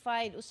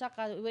unified, usa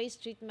ka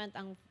waste treatment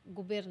ang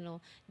gobyerno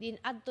din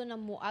adto na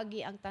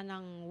muagi ang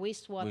tanang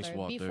wastewater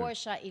before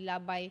siya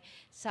ilabay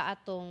sa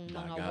atong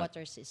mga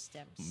water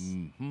systems.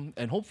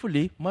 And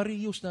hopefully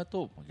ma-reuse na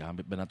to.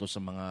 Magamit ba nato sa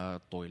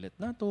mga toilet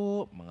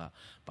nato, mga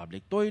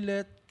public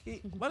toilet.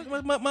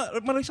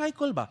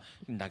 Ma-recycle ba?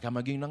 Hindi ka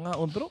maging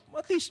nangaon, pero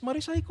at least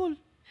ma-recycle.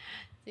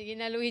 Sige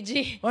na,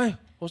 Luigi. Ay,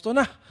 gusto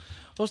na.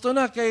 Gusto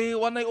na, kay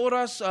wanay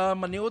oras,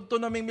 maniud to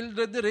naming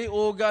Mildred dire,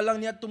 o galang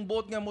niya itong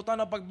buot nga muta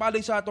na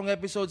pagbalik sa atong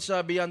episode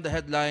sa Beyond the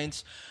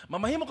Headlines.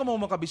 Mamahimo ka mo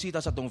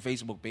makabisita sa atong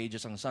Facebook page,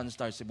 ang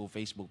Sunstar Cebu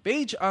Facebook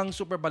page, ang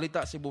Super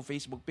Balita Cebu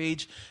Facebook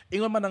page,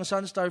 ingon man ang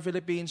Sunstar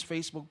Philippines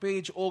Facebook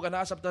page, o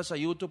ganaasap ta sa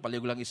YouTube,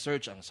 paligo lang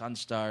i-search ang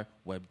Sunstar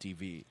Web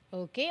TV.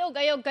 Okay, o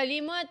gayog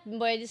kalimot,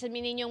 pwede sa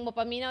ninyong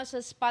mapaminaw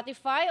sa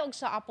Spotify o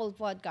sa Apple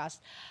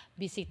Podcast.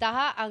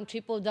 Bisitaha ang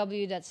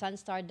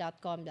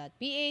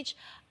www.sunstar.com.ph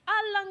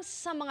alang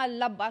sa mga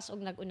labas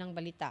og nagunang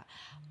balita.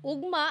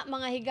 Ugma,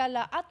 mga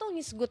higala, atong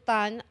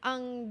hisgutan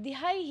ang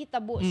dihay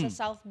hitabo sa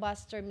South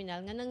Bus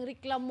Terminal nga nang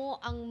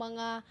reklamo ang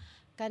mga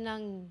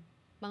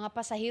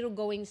pasahero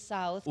going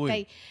south.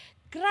 Kay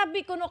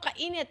grabe kuno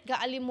kainit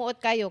kaalimuot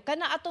kayo.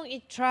 Kana atong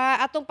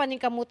atong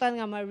paningkamutan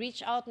nga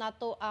ma-reach out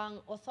nato ang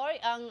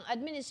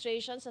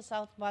administration sa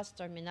South Bus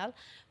Terminal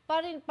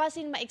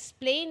pasin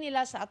ma-explain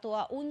nila sa ato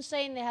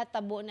unsay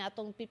nahatabo na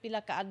atong pipila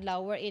ka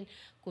adlaw wherein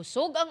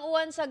kusog ang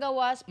uwan sa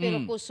gawas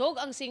pero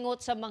kusog ang singot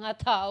sa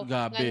mga tao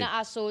nga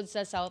naasod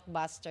sa South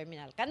Bus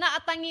Terminal. Kana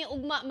atangi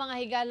ugma mga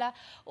higala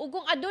ug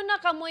kung aduna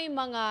kamoy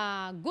mga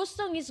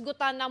gustong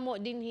hisgutan namo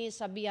dinhi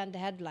sa Beyond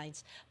the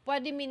Headlines,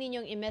 pwede mi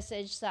ninyong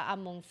i-message sa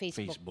among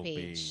Facebook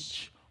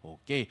page.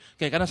 Okay.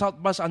 Kaya kana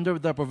South Bus under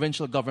the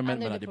provincial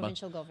government Under ba, the diba?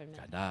 provincial government.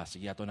 Kada,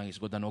 sige ato nang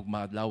isgutan og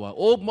maadlaw.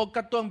 O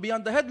magkadto ang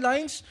Beyond the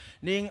Headlines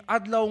ning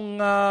adlaw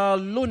nga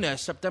Lunes,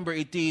 September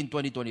 18,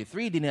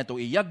 2023, dinhi ato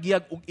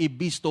iyagyag ug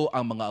ibisto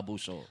ang mga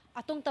abuso.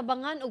 Atong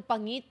tabangan og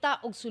pangita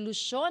og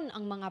solusyon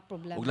ang mga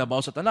problema. Ug labaw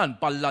sa tanan,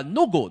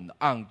 palanugon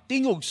ang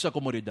tingog sa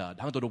komunidad.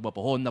 Hangtod og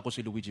mapuhon nako si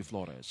Luigi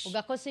Flores. Ug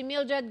ako si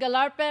Mildred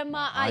Galarpe,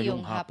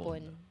 maayong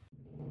hapon.